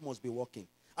working, the wife must be working.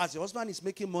 As the husband is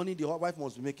making money, the wife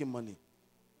must be making money.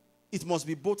 It must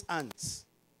be both hands.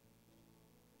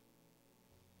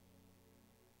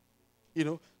 You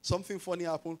know, something funny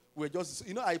happened.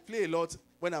 I play a lot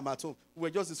when I'm at home. We're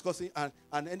just discussing, and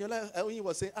he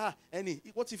was saying,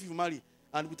 what if you marry?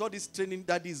 And with all this training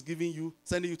daddy is giving you,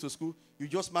 sending you to school, you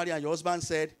just marry and your husband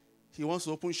said he wants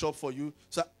to open shop for you.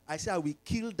 So I said, I will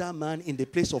kill that man in the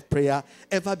place of prayer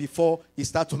ever before he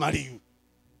starts to marry you.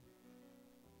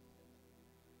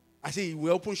 I said, he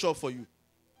will open shop for you.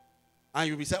 And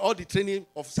you'll be saying, all the training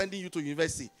of sending you to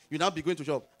university, you'll now be going to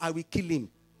shop. I will kill him.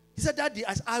 He said, Daddy,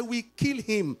 I will kill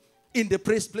him in the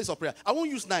place of prayer. I won't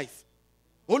use knife.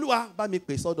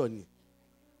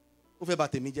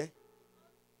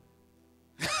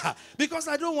 Because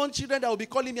I don't want children that will be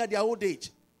calling me at their old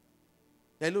age.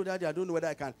 Hello, Daddy, I don't know whether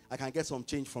I can get some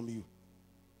change from you.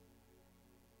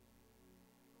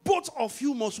 Both of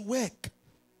you must work.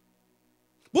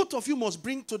 Both of you must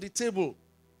bring to the table.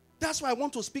 That's why I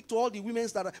want to speak to all the women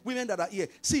that are here.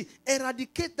 See,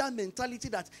 eradicate that mentality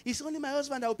that it's only my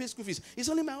husband that will pay school fees. It's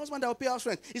only my husband that will pay house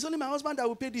rent. It's only my husband that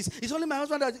will pay this. It's only my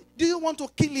husband that... Do you want to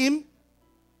kill him?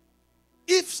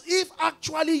 If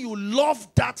actually you love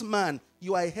that man,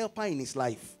 you are a helper in his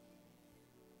life.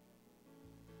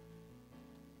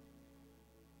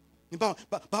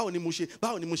 Báwo ni mo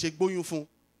ṣe gbóyún fún?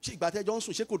 Ṣé ìgbà tẹ́jọ́ ń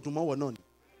sùn ṣé kò dùn mọ́wọ́ náà ni?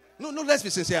 No, let's be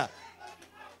sincere.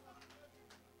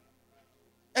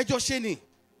 Ẹjọ́ ṣe ni.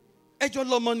 Ẹjọ́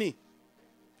lọ́mọ ni.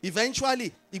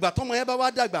 Eventually, ìgbà tọ́mọ yẹn bá wá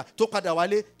dàgbà tó padà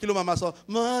wálé, kí ló máa sọ?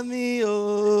 Mọ́mí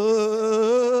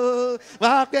o,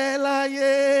 wá pẹ́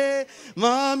láyé,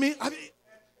 mọ́mí.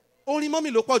 Orin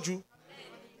mọ́mí ló pọ̀ jù.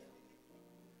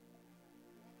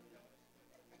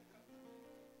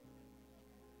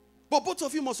 But both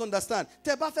of you must understand,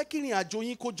 tẹ́ bá fẹ́ kí ìrìn àjò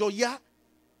yín kó jọ yá.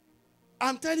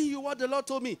 I'm telling you what the Lord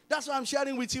told me. That's why I'm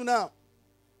sharing with you now.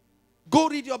 Go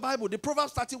read your Bible. The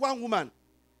Proverbs 31 woman.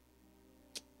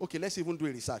 Okay, let's even do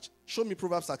a research. Show me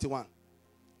Proverbs 31.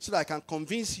 So that I can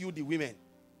convince you, the women.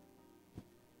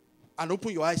 And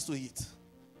open your eyes to it.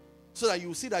 So that you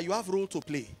will see that you have role to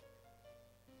play.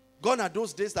 Gone are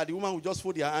those days that the woman will just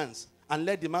fold their hands and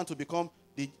let the man to become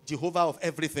the Jehovah of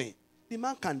everything. The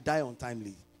man can die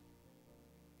untimely.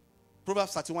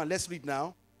 Proverbs 31. Let's read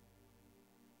now.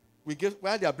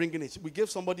 While they are bringing it, we gave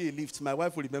somebody a lift. My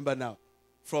wife will remember now.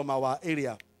 From our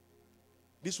area.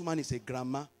 This woman is a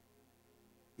grandma.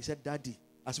 He said, Daddy,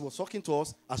 as he was talking to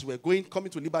us, as we were coming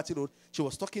to Liberty Road, she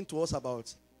was talking to us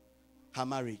about her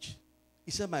marriage. He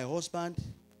said, my husband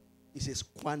is a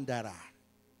squanderer.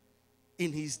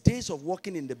 In his days of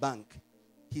working in the bank,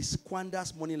 he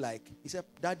squanders money like, he said,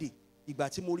 Daddy, ìgbà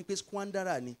tí mo rí pé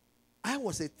squanderer ni. I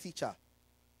was a teacher.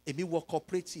 Èmi wọ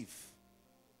cooperative.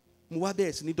 Mo wá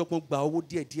bẹ̀rẹ̀ sí ní dọ́gbọ́n gba owó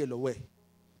díẹ̀díẹ̀ lọ́wọ́ ẹ̀.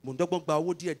 Mo ń dọ́gbọ́n gba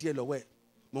owó díẹ̀díẹ̀ lọ́wọ́ ẹ̀.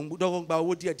 Mo ń dọ́gbọ́n gba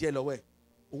owó díẹ̀díẹ̀ lọ́wọ́ ẹ̀.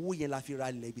 Owó yẹn la fi ra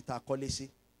ilẹ̀ ibi tá a kọ́lé sí.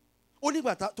 Ó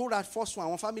nígbà tó ra first one,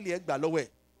 àwọn family ẹ̀ gbà lọ́wọ́ ẹ̀.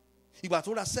 Ìgbà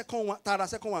tó ra second one,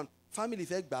 family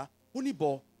fẹ́ gbà. Ó ní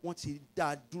bọ̀ wọ́n ti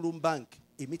dá dúró bank.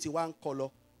 Èmi ti wá ń kọ́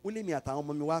lọ. Ó lé mi àtàwọn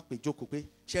ọmọ mi wá pè jókòó pé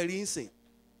ṣe rí ń sìn.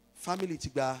 Family ti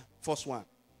gba first one.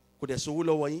 Kò dẹ̀ sówó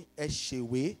lọ́wọ́ yín. Ẹ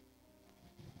ṣèwé.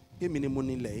 Èmi ni mo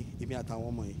nílẹ̀ yìí. Èmi àtàwọn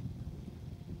ọmọ yìí.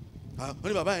 Ó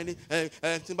ní bàbá yẹn ní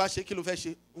tí n bá ṣe kí ló fẹ́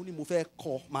ṣe? Ó ní mo fẹ́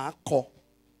kọ́, máa kọ́.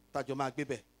 Tájọ máa gbé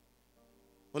bẹ̀.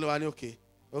 Ó ní wá ní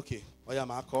okay, ọ̀yà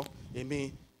máa kọ́.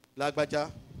 Èmi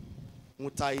lágbájá mo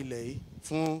ta ilẹ̀ yìí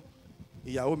fún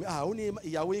ìyàwó mi. Ó ní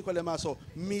ìyàwó yín kọ́ lẹ́ máa sọ.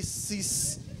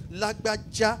 Mrs.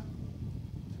 Lágbájá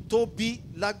tó bí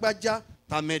lágbájá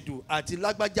tàmẹ̀dù àti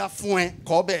lágbájá fún ẹ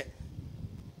kọ́ bẹ̀.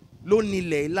 Ló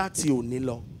nílẹ̀ láti òní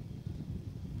lọ.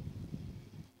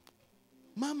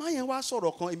 Màmá yẹn wá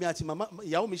sọ̀rọ̀ kan, èmi àti màmá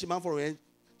ìyàwó mi ṣe máa ń fọ̀rọ̀ yẹn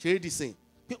ṣeré dì sìn.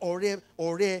 Pé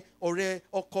ọ̀rẹ́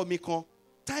ọkọ mi kan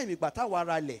táìmì ìgbà táwa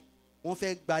ara lẹ̀ wọ́n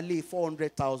fẹ́ gbalé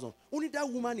 400,000. Only that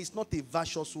woman is not a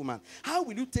virtuous woman. How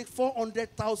will you take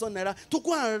 400,000 naira to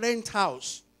go and rent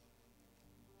house?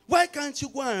 Why can't you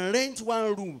go and rent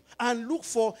one room and look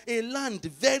for a land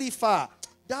very far?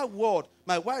 That word,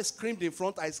 my wife screamed in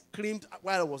front, I screamed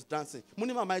while I was dancing.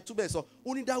 Only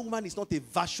that woman is not a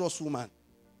virtuous woman.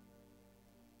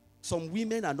 Some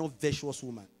women are not virtuous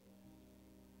women.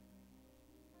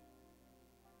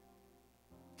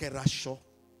 Kerasho.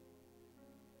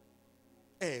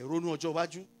 Ronu ọjọ́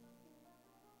iwájú.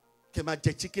 Kẹ́ máa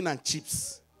jẹ chicken and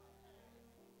chips.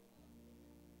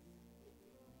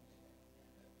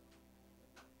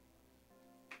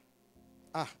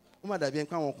 Ó mà dàbí ẹni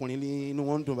pé àwọn ọkùnrin ní inú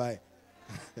wọn ń dùn báyìí.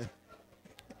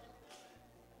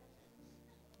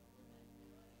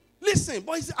 Listen,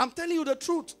 boys, I'm telling you the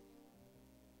truth.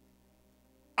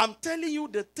 I'm telling you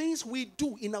the things we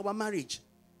do in our marriage.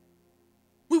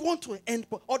 We want to end.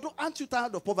 Although, aren't you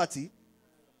tired of poverty?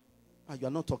 You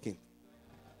are not talking.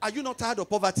 Are you not tired of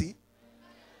poverty?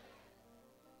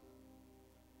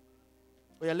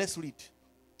 Oh yeah, let's read.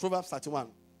 Proverbs 31.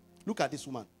 Look at this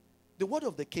woman. The word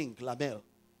of the king, Lamel,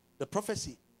 the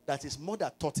prophecy that his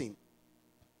mother taught him.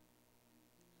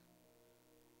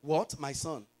 What? My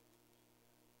son.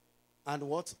 And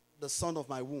what? The son of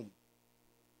my womb.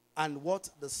 And what?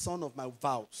 The son of my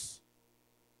vows.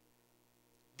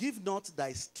 Give not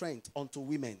thy strength unto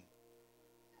women,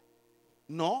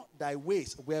 nor thy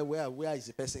ways. Where is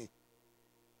the person?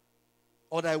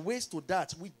 Or thy ways to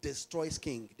that which destroys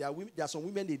king. There are some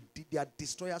women, they are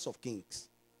destroyers of kings.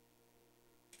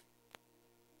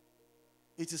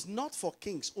 It is not for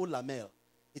kings, O Lamel.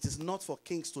 It is not for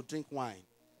kings to drink wine,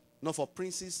 nor for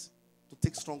princes to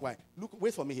take strong wine. Look,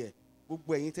 wait for me here.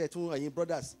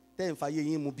 Brothers, it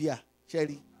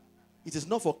is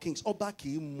not for kings.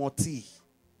 Obaki moti.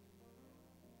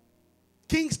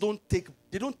 Kings don't take.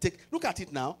 Look at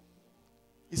it now.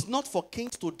 It's not for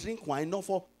kings to drink wine, nor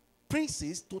for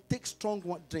princes to take strong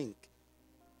drink.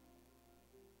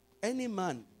 Any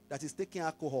man that is taking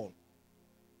alcohol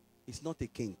is not a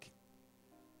king.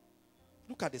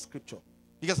 Look at the scripture.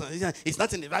 Because it's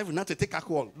not in the Bible not to take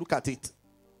alcohol. Look at it.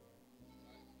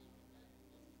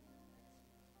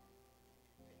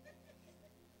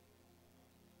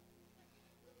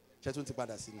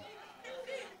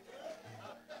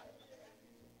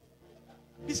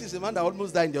 This is a man that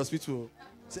almost died in the hospital.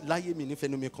 Say, lie me ni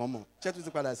fenu me come.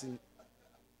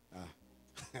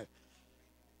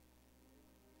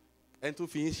 And to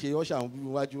finish, she also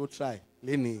what you try.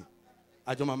 Leni,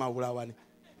 ajo mama wani.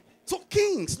 So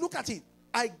kings, look at it.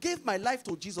 I gave my life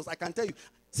to Jesus. I can tell you,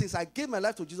 since I gave my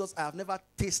life to Jesus, I have never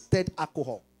tasted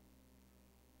alcohol.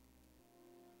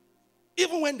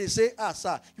 Even when they say,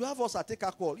 sir, you have us take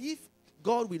alcohol. If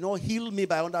God will not heal me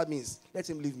by other means, let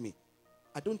him leave me.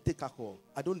 I don't take alcohol.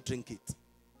 I don't drink it.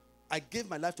 I gave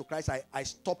my life to Christ. I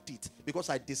stopped it because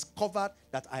I discovered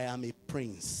that I am a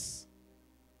prince.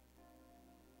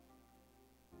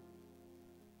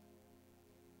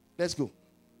 Let's go.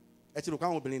 That's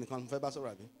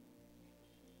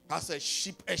a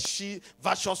she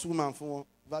virtuous woman for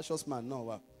virtuous man. No.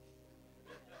 Wow.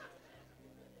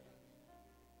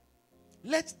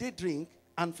 Let they drink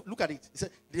and look at it.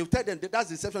 They'll tell them, that's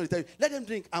the deception. They tell you, let them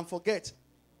drink and forget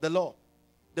the law,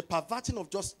 the perverting of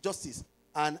justice,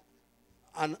 and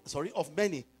of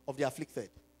many of the afflicted.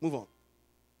 Move on.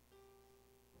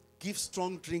 Give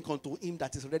strong drink unto him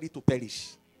that is ready to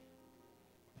perish.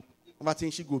 I'm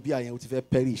think she go be and will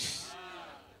perish.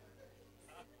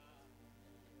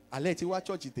 I let you watch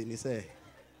church it and say.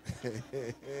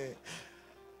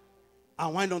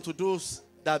 And wind unto those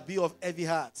that be of heavy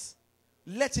hearts.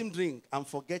 Let him drink and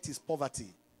forget his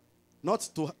poverty. Not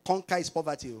to conquer his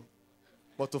poverty,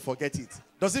 but to forget it.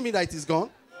 Does it mean that it is gone?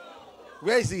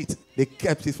 Where is it? They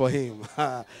kept it for him.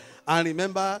 And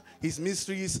remember his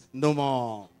mysteries no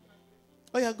more.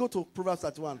 Oh yeah, go to Proverbs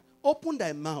 31. Open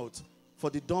thy mouth for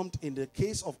the dumb in the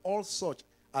case of all such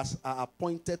as are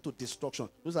appointed to destruction.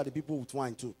 Those are the people with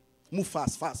wine too. Move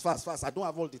fast. I don't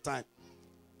have all the time.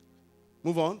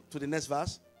 Move on to the next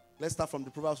verse. Let's start from the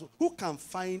Proverbs. Who can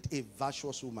find a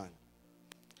virtuous woman?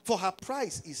 For her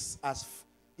price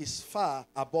is far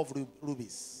above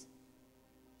rubies.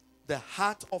 The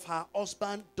heart of her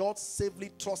husband doth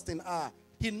safely trust in her.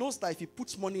 He knows that if he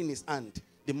puts money in his hand,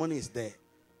 the money is there.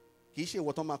 Kì í ṣe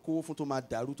wọ́n tó máa kó fún tó máa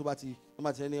dàrú tó bá ti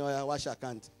ní ọ̀yà wá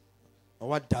ṣàkáǹtì.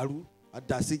 Ọwọ́ dàrú,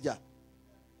 àdàsíjà.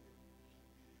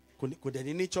 Kò dẹ̀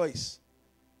ní choice.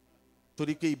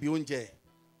 Torí pé ibi oúnjẹ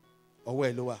ọwọ́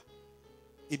ẹ̀ ló wà.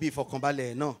 Ibi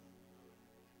ìfọ̀kànbalẹ̀ náà.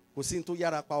 Kò sí ní tó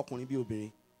yára pa ọkùnrin bí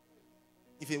obìnrin.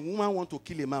 If a woman wants to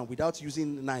kill a man without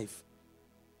using a knife,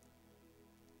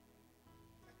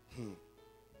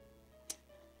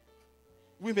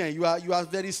 women, you are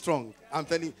very strong. I'm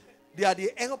telling you. They are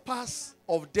the helpers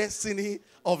of destiny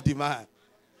of the man.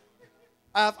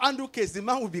 I have handled case. The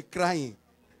man will be crying.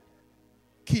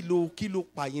 Kilo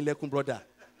payin lekun brother.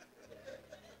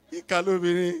 Ikalo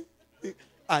bini.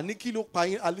 Ani kilo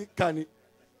payin alikani.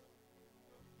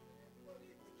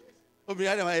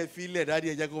 Obìnrin ade ma feel it. Daddy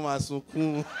eje ko ma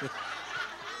sunkún.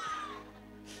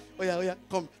 Oh yeah,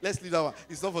 come. Let's leave that one.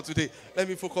 It's not for today. Let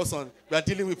me focus on. We are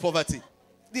dealing with poverty.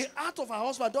 The heart of her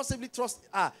husband does simply trust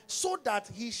her, so that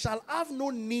he shall have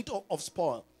no need of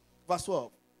spoil. Verse 12.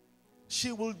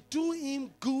 She will do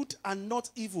him good and not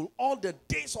evil all the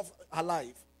days of her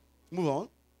life. Move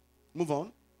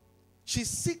on. She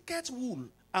seeketh wool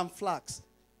and flax,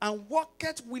 and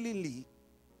worketh willingly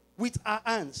with her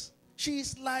hands. She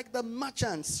is like the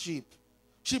merchant's ship.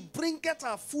 She bringeth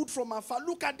her food from afar.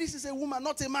 Look at this, is a woman,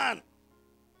 not a man.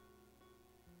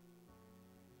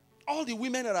 All the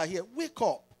women that are here, wake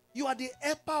up. You are the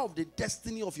helper of the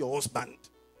destiny of your husband.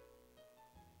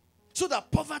 So that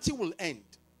poverty will end.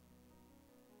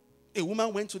 A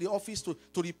woman went to the office to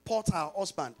report her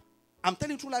husband. I'm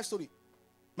telling you true life story.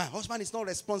 My husband is not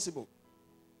responsible.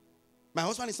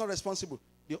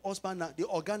 The husband, the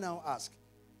organ now asked,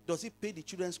 does he pay the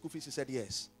children's school fees? He said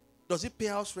yes. Does he pay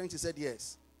house rent? He said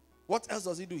yes. What else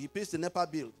does he do? He pays the NEPA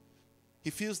bill. He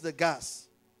fills the gas.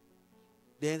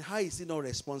 Then how is he not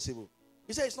responsible?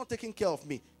 He said, he's not taking care of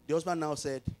me. The husband now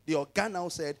said, the organ now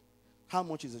said, how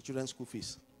much is the children's school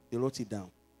fees? They wrote it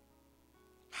down.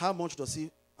 How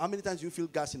many times do you fill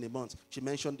gas in a month? She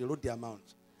mentioned, they wrote the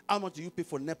amount. How much do you pay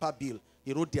for NEPA bill?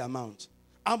 He wrote the amount.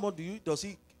 How much does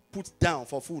he put down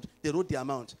for food? They wrote the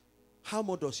amount. How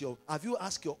much have you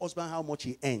asked your husband how much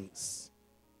he earns?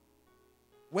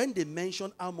 When they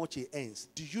mention how much he earns,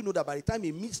 do you know that by the time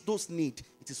he meets those needs,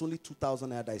 it is only 2,000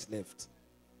 naira that is left?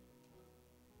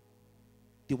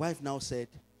 The wife now said,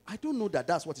 I don't know that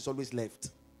that's what is always left.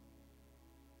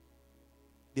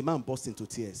 The man burst into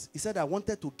tears. He said, I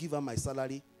wanted to give her my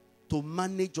salary to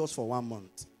manage us for 1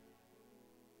 month.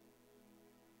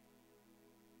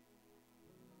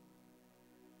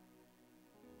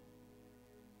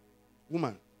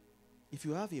 Woman, if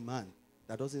you have a man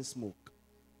that doesn't smoke,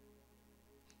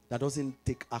 that doesn't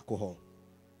take alcohol,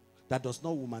 that does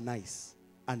not womanize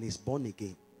and is born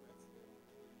again.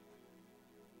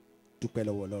 Dúpẹ́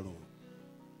lọ́wọ́ Ọlọ́run.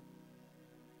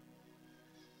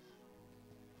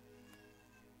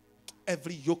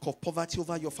 Every yoke of poverty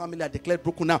over your family, I declare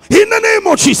broken now. In the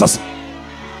name of Jesus.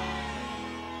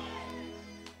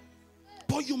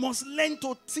 But you must learn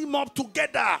to team up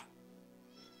together.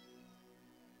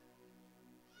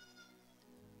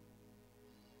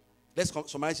 Let's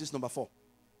summarize this number 4.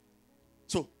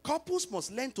 So, couples must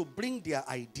learn to bring their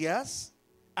ideas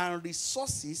and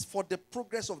resources for the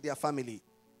progress of their family.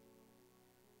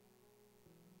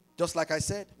 Just like I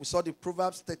said, we saw the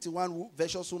Proverbs 31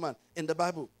 virtuous woman in the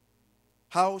Bible.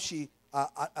 How she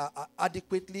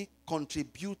adequately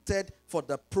contributed for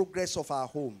the progress of our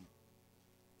home.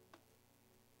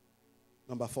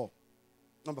 Number 4.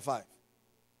 Number 5.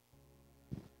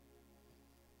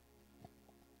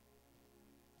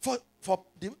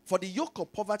 For the yoke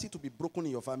of poverty to be broken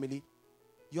in your family,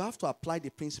 you have to apply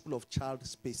the principle of child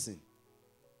spacing.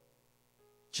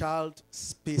 Child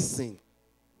spacing.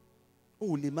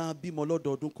 Oh, lima bi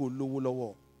molododun ko lowo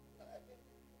lowo.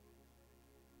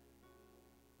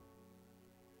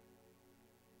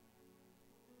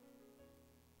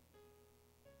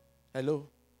 Hello?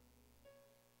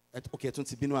 Okay, tún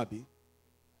ti bínú àbí?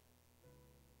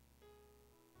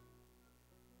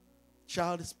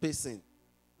 Child spacing.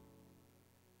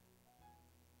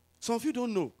 Some of you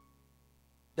don't know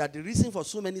that the reason for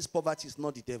so many poverty is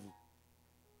not the devil.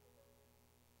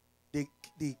 They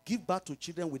give birth to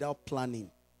children without planning.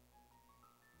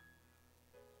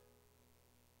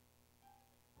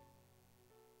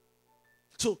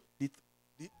 So they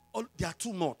are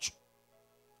too much.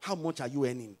 How much are you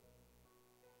earning?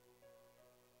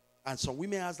 And some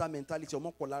women has that mentality.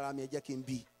 Oh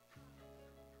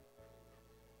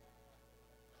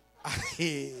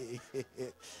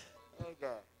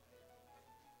God.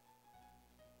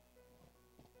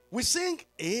 We sing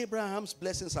Abraham's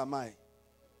blessings are mine.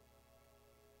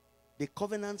 The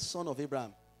covenant son of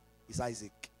Abraham is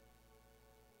Isaac.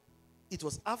 It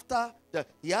was after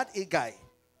he had a guy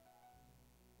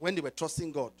when they were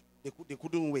trusting God. They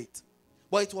couldn't wait.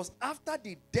 But it was after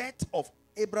the death of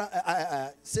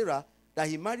Sarah that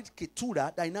he married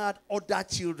Keturah that he now had other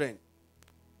children.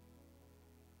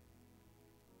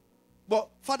 But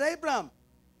Father Abraham,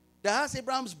 that has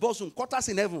Abraham's bosom, quarters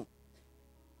in heaven.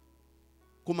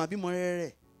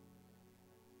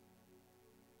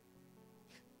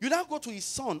 You now go to his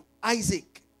son,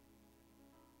 Isaac.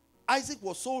 Isaac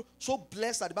was so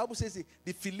blessed that the Bible says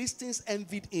the Philistines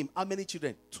envied him. How many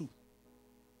children? 2.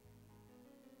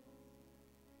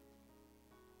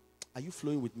 Are you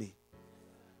flowing with me?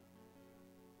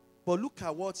 But look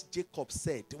at what Jacob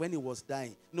said when he was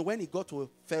dying. You know, when he got to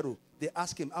Pharaoh, they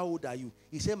asked him, how old are you?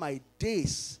 He said, my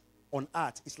days on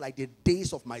earth is like the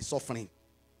days of my suffering.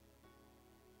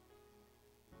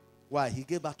 Why? He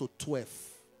gave birth to 12.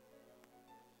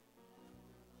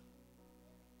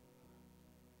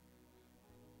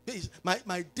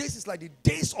 My days is like the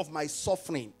days of my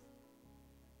suffering.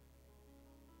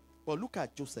 But look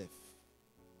at Joseph.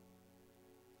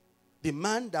 The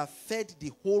man that fed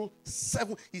the whole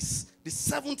the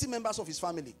 70 members of his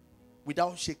family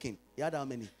without shaking. He had how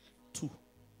many? 2.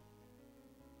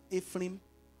 Ephraim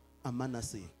and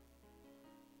Manasseh.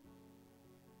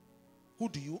 Who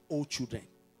do you owe children?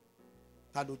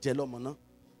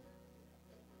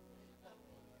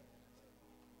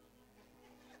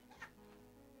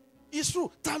 It's true.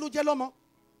 That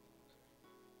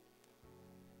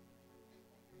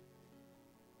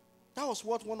was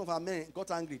what one of our men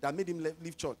got angry that made him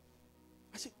leave church.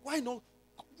 I said, why not?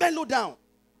 Mellow down.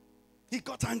 He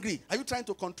got angry. Are you trying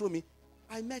to control me?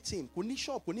 I met him.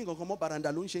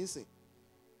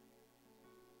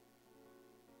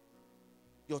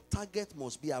 Your target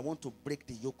must be, I want to break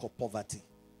the yoke of poverty.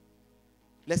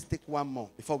 Let's take one more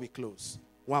before we close.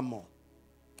 One more.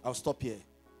 I'll stop here.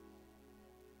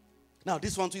 Now,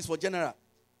 this one too is for general.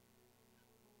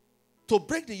 To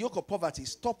break the yoke of poverty,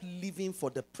 stop living for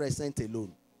the present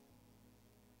alone.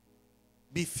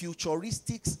 Be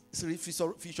futuristic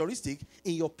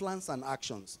in your plans and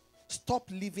actions. Stop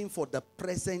living for the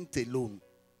present alone.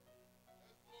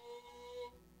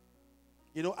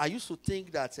 You know, I used to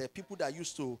think that people that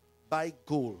used to buy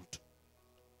gold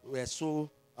were so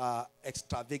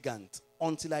extravagant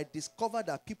until I discovered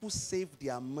that people save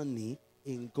their money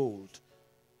in gold.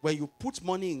 When you put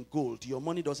money in gold, your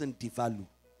money doesn't devalue.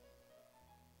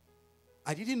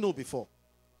 I didn't know before.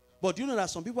 But do you know that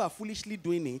some people are foolishly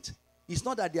doing it? It's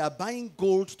not that they are buying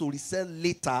gold to resell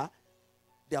later.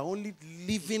 They are only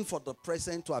living for the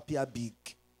present to appear big.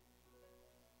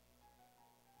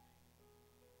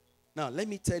 Now, let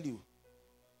me tell you,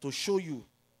 to show you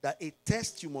that a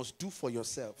test you must do for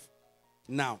yourself.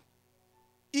 Now,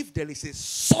 if there is a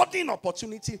sudden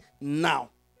opportunity now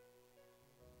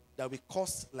that will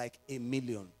cost like $1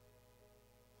 million,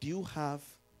 do you have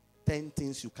 10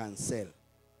 things you can sell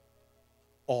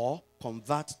or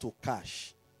convert to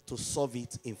cash to solve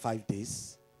it in 5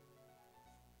 days?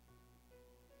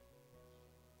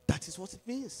 That is what it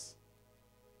means.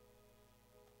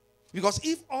 Because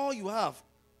if all you have,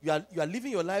 you are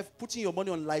living your life putting your money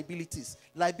on liabilities.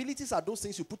 Liabilities are those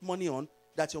things you put money on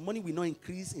that your money will not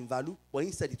increase in value, but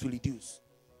instead it will reduce.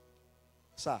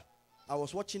 Sir, I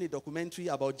was watching a documentary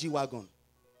about G-Wagon.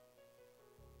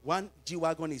 One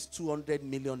G-Wagon is 200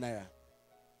 million naira.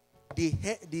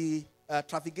 The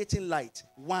trafficating light,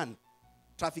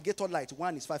 trafficator light,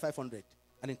 one is 500,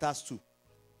 and it has 2.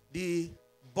 The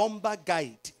bomber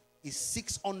guide is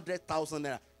 600,000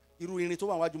 naira. The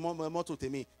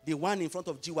one in front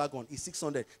of G-Wagon is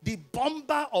 600. The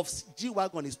bomber of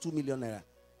G-Wagon is 2 million naira.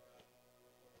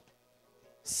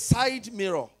 Side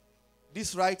mirror.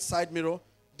 This right side mirror.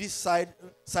 This side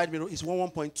mirror is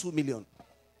 1.2 million.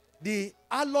 The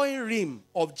alloy rim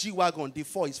of G-Wagon, the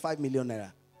 4 is 5 million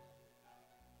naira.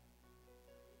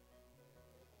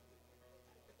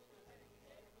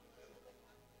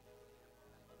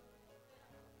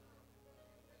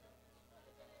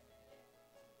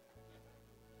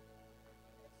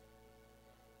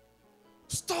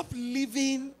 Stop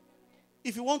living.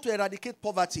 If you want to eradicate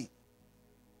poverty,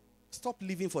 stop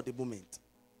living for the moment.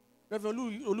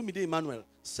 Reverend Olumide Emmanuel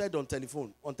said on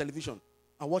television,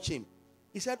 and watch him.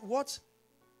 He said, what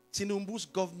Tinubu's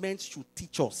government should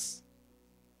teach us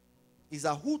is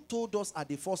that who told us at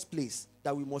the first place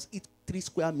that we must eat 3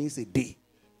 square meals a day?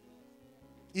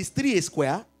 Is 3 a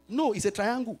square? No, it's a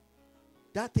triangle.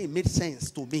 That thing made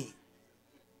sense to me.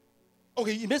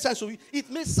 Okay, it made sense to me. It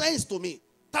made sense to me.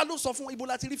 Talo sọ fún ibo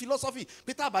láti rí philosophy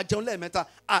pé tá bá jẹun lẹ́ẹ̀mẹ́ta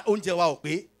oúnjẹ wa ò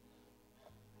pé.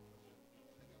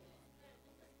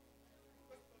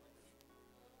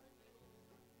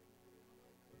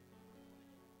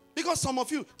 Because some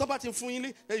of you, tó bá ti fún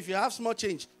yín if you have small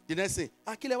change, the next thing,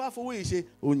 akílẹ̀ wá fowó yìí ṣe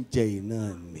oúnjẹ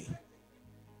iná ni.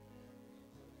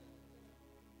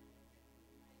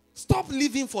 Stop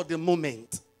living for the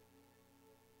moment.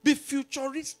 Be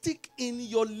futuristic in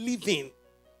your living.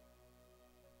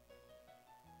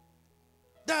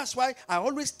 That's why I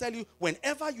always tell you,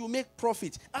 whenever you make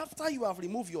profit, after you have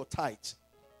removed your tithe,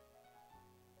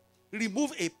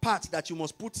 remove a part that you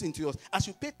must put into yours. As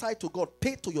you pay tithe to God,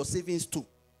 pay to your savings too.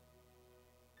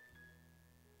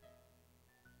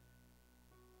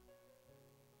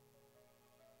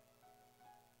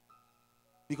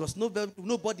 Because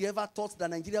nobody ever thought that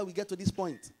Nigeria will get to this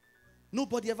point.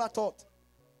 Nobody ever thought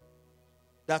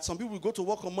that some people will go to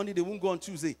work on Monday, they won't go on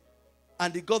Tuesday.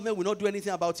 And the government will not do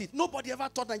anything about it. Nobody ever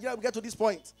thought Nigeria would get to this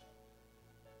point.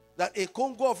 That a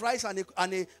Congo of rice and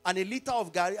a liter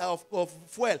of gari, of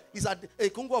fuel is at a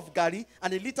Congo of gari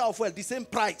and a liter of fuel the same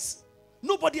price.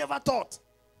 Nobody ever thought.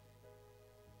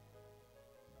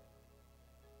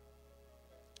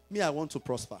 Me, I want to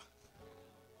prosper.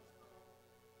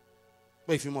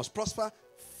 But if you must prosper,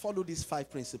 follow these 5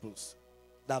 principles.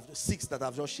 6 that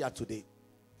I've just shared today.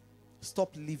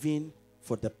 Stop living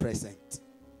for the present.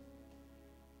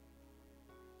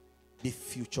 Be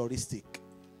futuristic.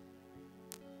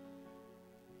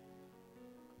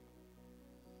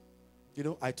 You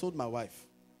know, I told my wife,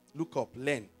 look up,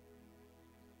 learn.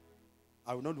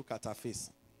 I will not look at her face.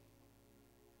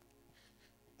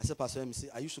 I said, Pastor MC,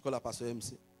 I used to call her Pastor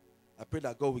MC. I pray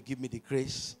that God will give me the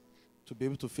grace to be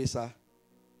able to face her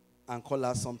and call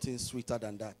her something sweeter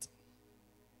than that.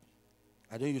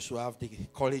 I don't used to have the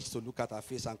courage to look at her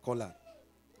face and call her.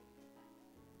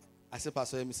 I said,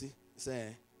 Pastor MC, he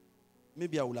said,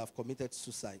 maybe I would have committed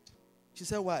suicide. She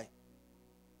said, why?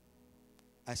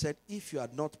 I said, if you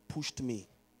had not pushed me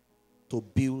to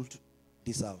build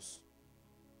this house.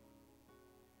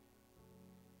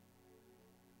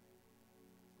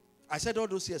 I said all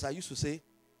those years I used to say,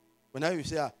 when I used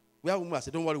to say, we have women, I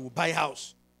said, don't worry, we'll buy a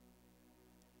house.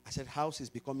 I said, house is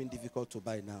becoming difficult to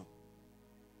buy now.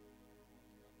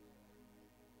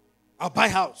 I'll buy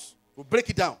house. We'll break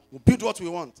it down. We'll build what we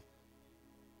want.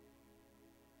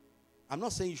 I'm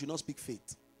not saying you should not speak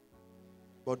faith.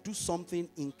 But do something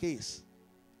in case.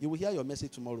 You will hear your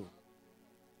message tomorrow.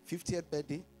 50th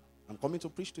birthday, I'm coming to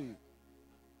preach to you.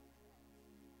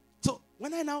 So,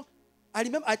 when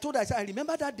I told her, I said, I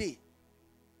remember that day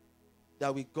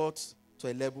that we got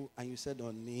to a level and you said,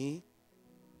 on me,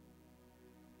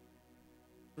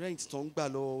 rent don't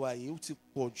gbà wa yìí ó ti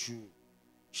pọ̀ jù.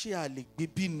 Ṣé a lè gbé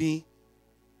bí ni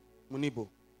mo níbo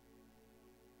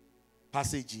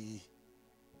passage yìí.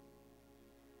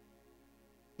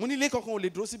 Muni le kankan o le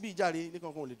dúró síbí jàre, le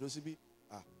kankan o le dúró síbí.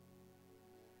 Ah.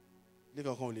 Le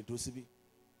kankan o le dúró síbí.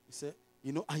 He said,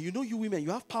 you know, and you women, you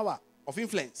have power of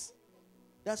influence.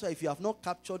 That's why if you have not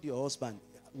captured your husband,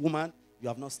 woman, you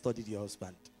have not studied your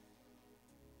husband.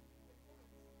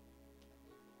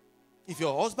 If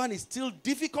your husband is still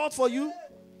difficult for you,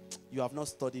 you have not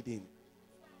studied him.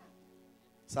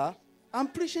 Sir, I'm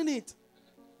preaching it.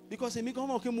 Because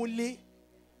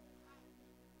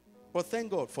but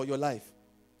thank God for your life.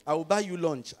 I will buy you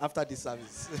lunch after this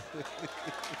service.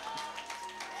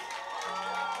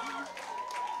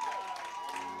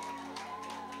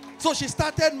 So she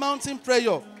started mountain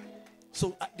prayer.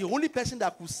 So the only person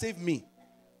that could save me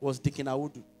was Deacon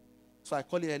Awudu. So I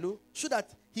called him, hello, so that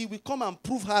he will come and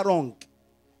prove her wrong.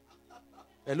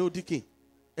 Hello, Deacon.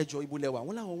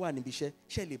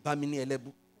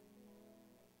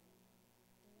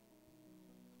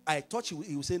 I thought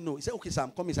he would say no. He said, okay, sir,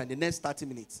 I'm coming in the next 30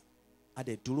 minutes. At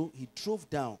the door, he drove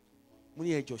down.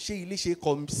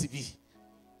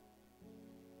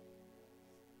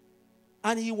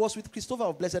 And he was with Christopher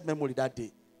of blessed memory that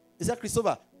day. He said,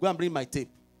 Christopher, go and bring my tape.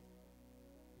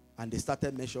 And they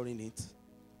started measuring it.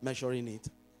 He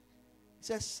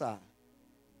said, sir,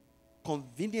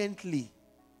 conveniently,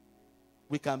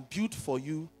 we can build for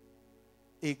you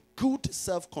a good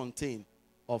self-contained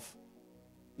of,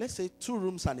 let's say, 2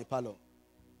 rooms and a parlor.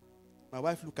 My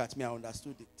wife looked at me, I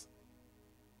understood it.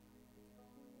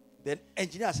 Then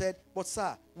engineer said, but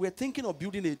sir, we're thinking of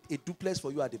building a duplex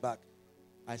for you at the back.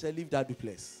 I said, leave that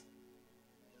duplex.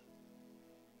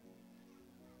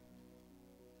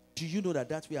 Do you know that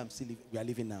that's where we are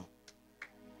living now?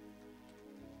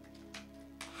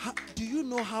 Do you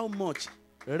know how much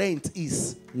rent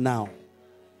is now?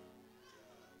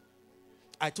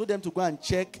 I told them to go and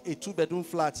check a 2-bedroom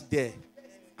flat there.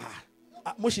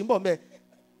 A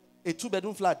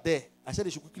 2-bedroom flat there. I said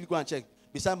they should quickly go and check.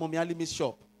 Beside Mommy Alimi's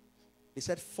shop. They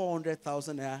said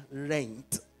 400,000 naira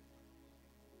rent.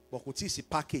 But what is the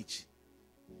package?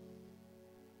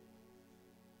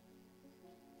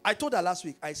 I told her last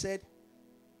week, I said,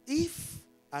 if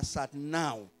as at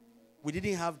now, we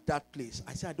didn't have that place,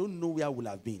 I said, I don't know where I would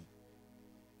have been.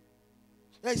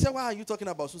 He said, why are you talking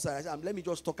about suicide? I said, let me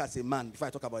just talk as a man before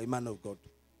I talk about a man of God.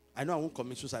 I know I won't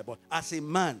commit suicide, but as a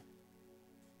man,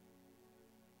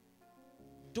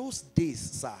 those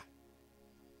days, sir,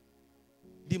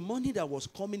 the money that was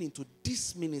coming into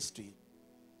this ministry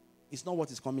is not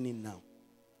what is coming in now.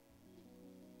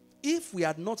 If we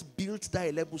had not built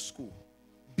that level school,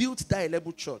 built that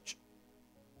level church,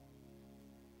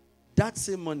 that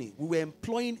same money, we were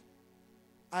employing,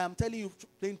 I am telling you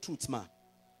plain truth, man.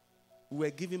 We were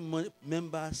giving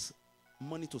members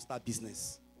money to start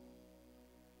business.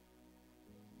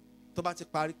 Tobati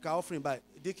car offering by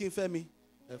Deacon Femi,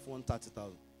 F1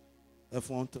 30,000,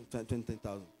 F1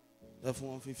 20,000,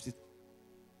 F1 50.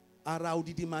 Around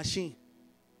the machine.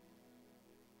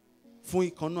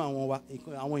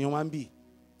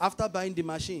 After buying the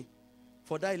machine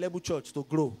for that level church to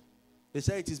grow, they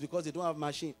say it is because they don't have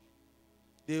machine.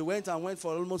 They went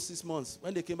for almost 6 months.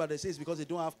 When they came back, they say it's because they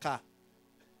don't have car.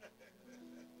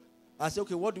 I said,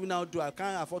 okay, what do we now do? I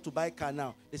can't afford to buy a car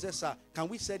now. They said, sir, can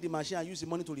we sell the machine and use the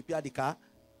money to repair the car?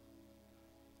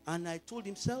 And I told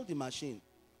him, sell the machine.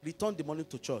 Return the money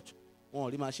to church.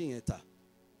 Oh, the machine is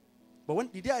But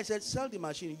when the day I said, sell the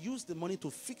machine, use the money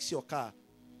to fix your car,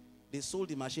 they sold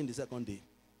the machine the second day.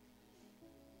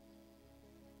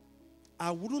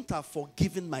 I wouldn't have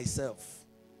forgiven myself.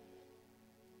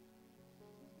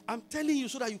 I'm telling you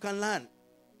so that you can learn.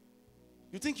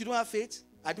 You think you don't have faith?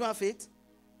 I don't have faith.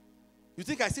 You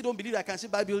think I still don't believe I can see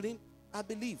by building? I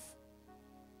believe.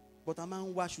 But a man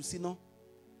who should see no.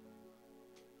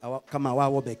 Come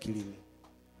on, what be killing me?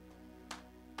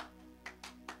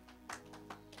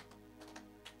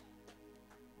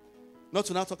 Not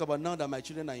to now talk about now that my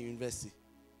children are in university.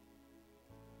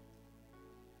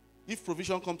 If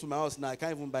provision come to my house now, I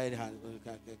can't even buy it.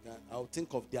 I'll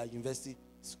think of their university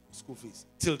school fees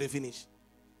till they finish.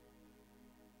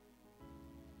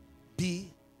 Be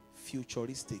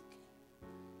futuristic.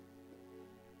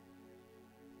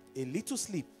 A little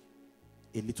sleep,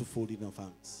 a little folding of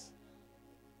hands.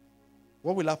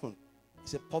 What will happen? He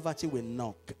said, poverty will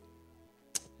knock.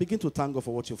 Begin to thank God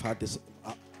for what you've had this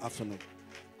afternoon.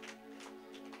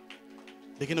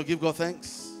 Begin to give God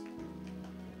thanks.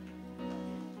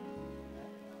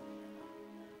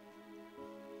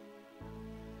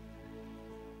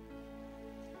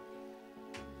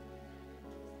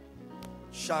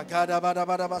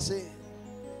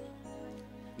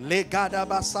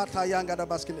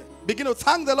 Begin to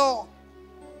thank the Lord.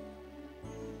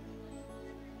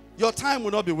 Your time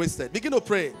will not be wasted. Begin to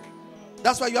pray.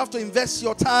 That's why you have to invest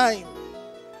your time.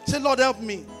 Say, Lord, help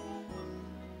me.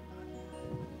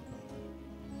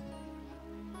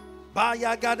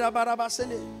 Baya gada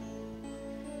barabasene.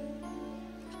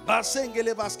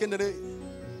 Basengele baskenere.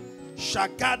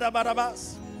 Shagada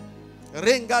barabas.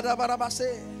 Rengada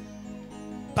barabase.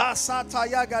 Basata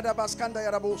yagada baskanda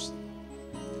yarabos.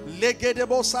 Legede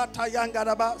bosata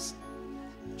yangadabas.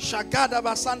 Shagada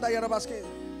basanda yarabaske.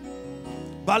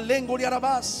 Balengo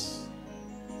yarabas.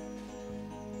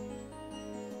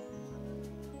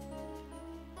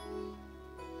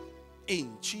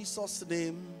 In Jesus'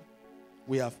 name,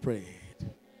 we have prayed.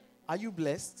 Are you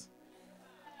blessed?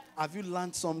 Have you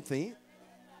learned something?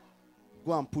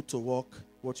 Go and put to work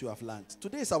what you have learned.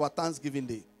 Today is our Thanksgiving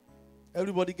day.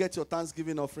 Everybody get your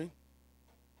Thanksgiving offering.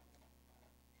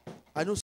 I know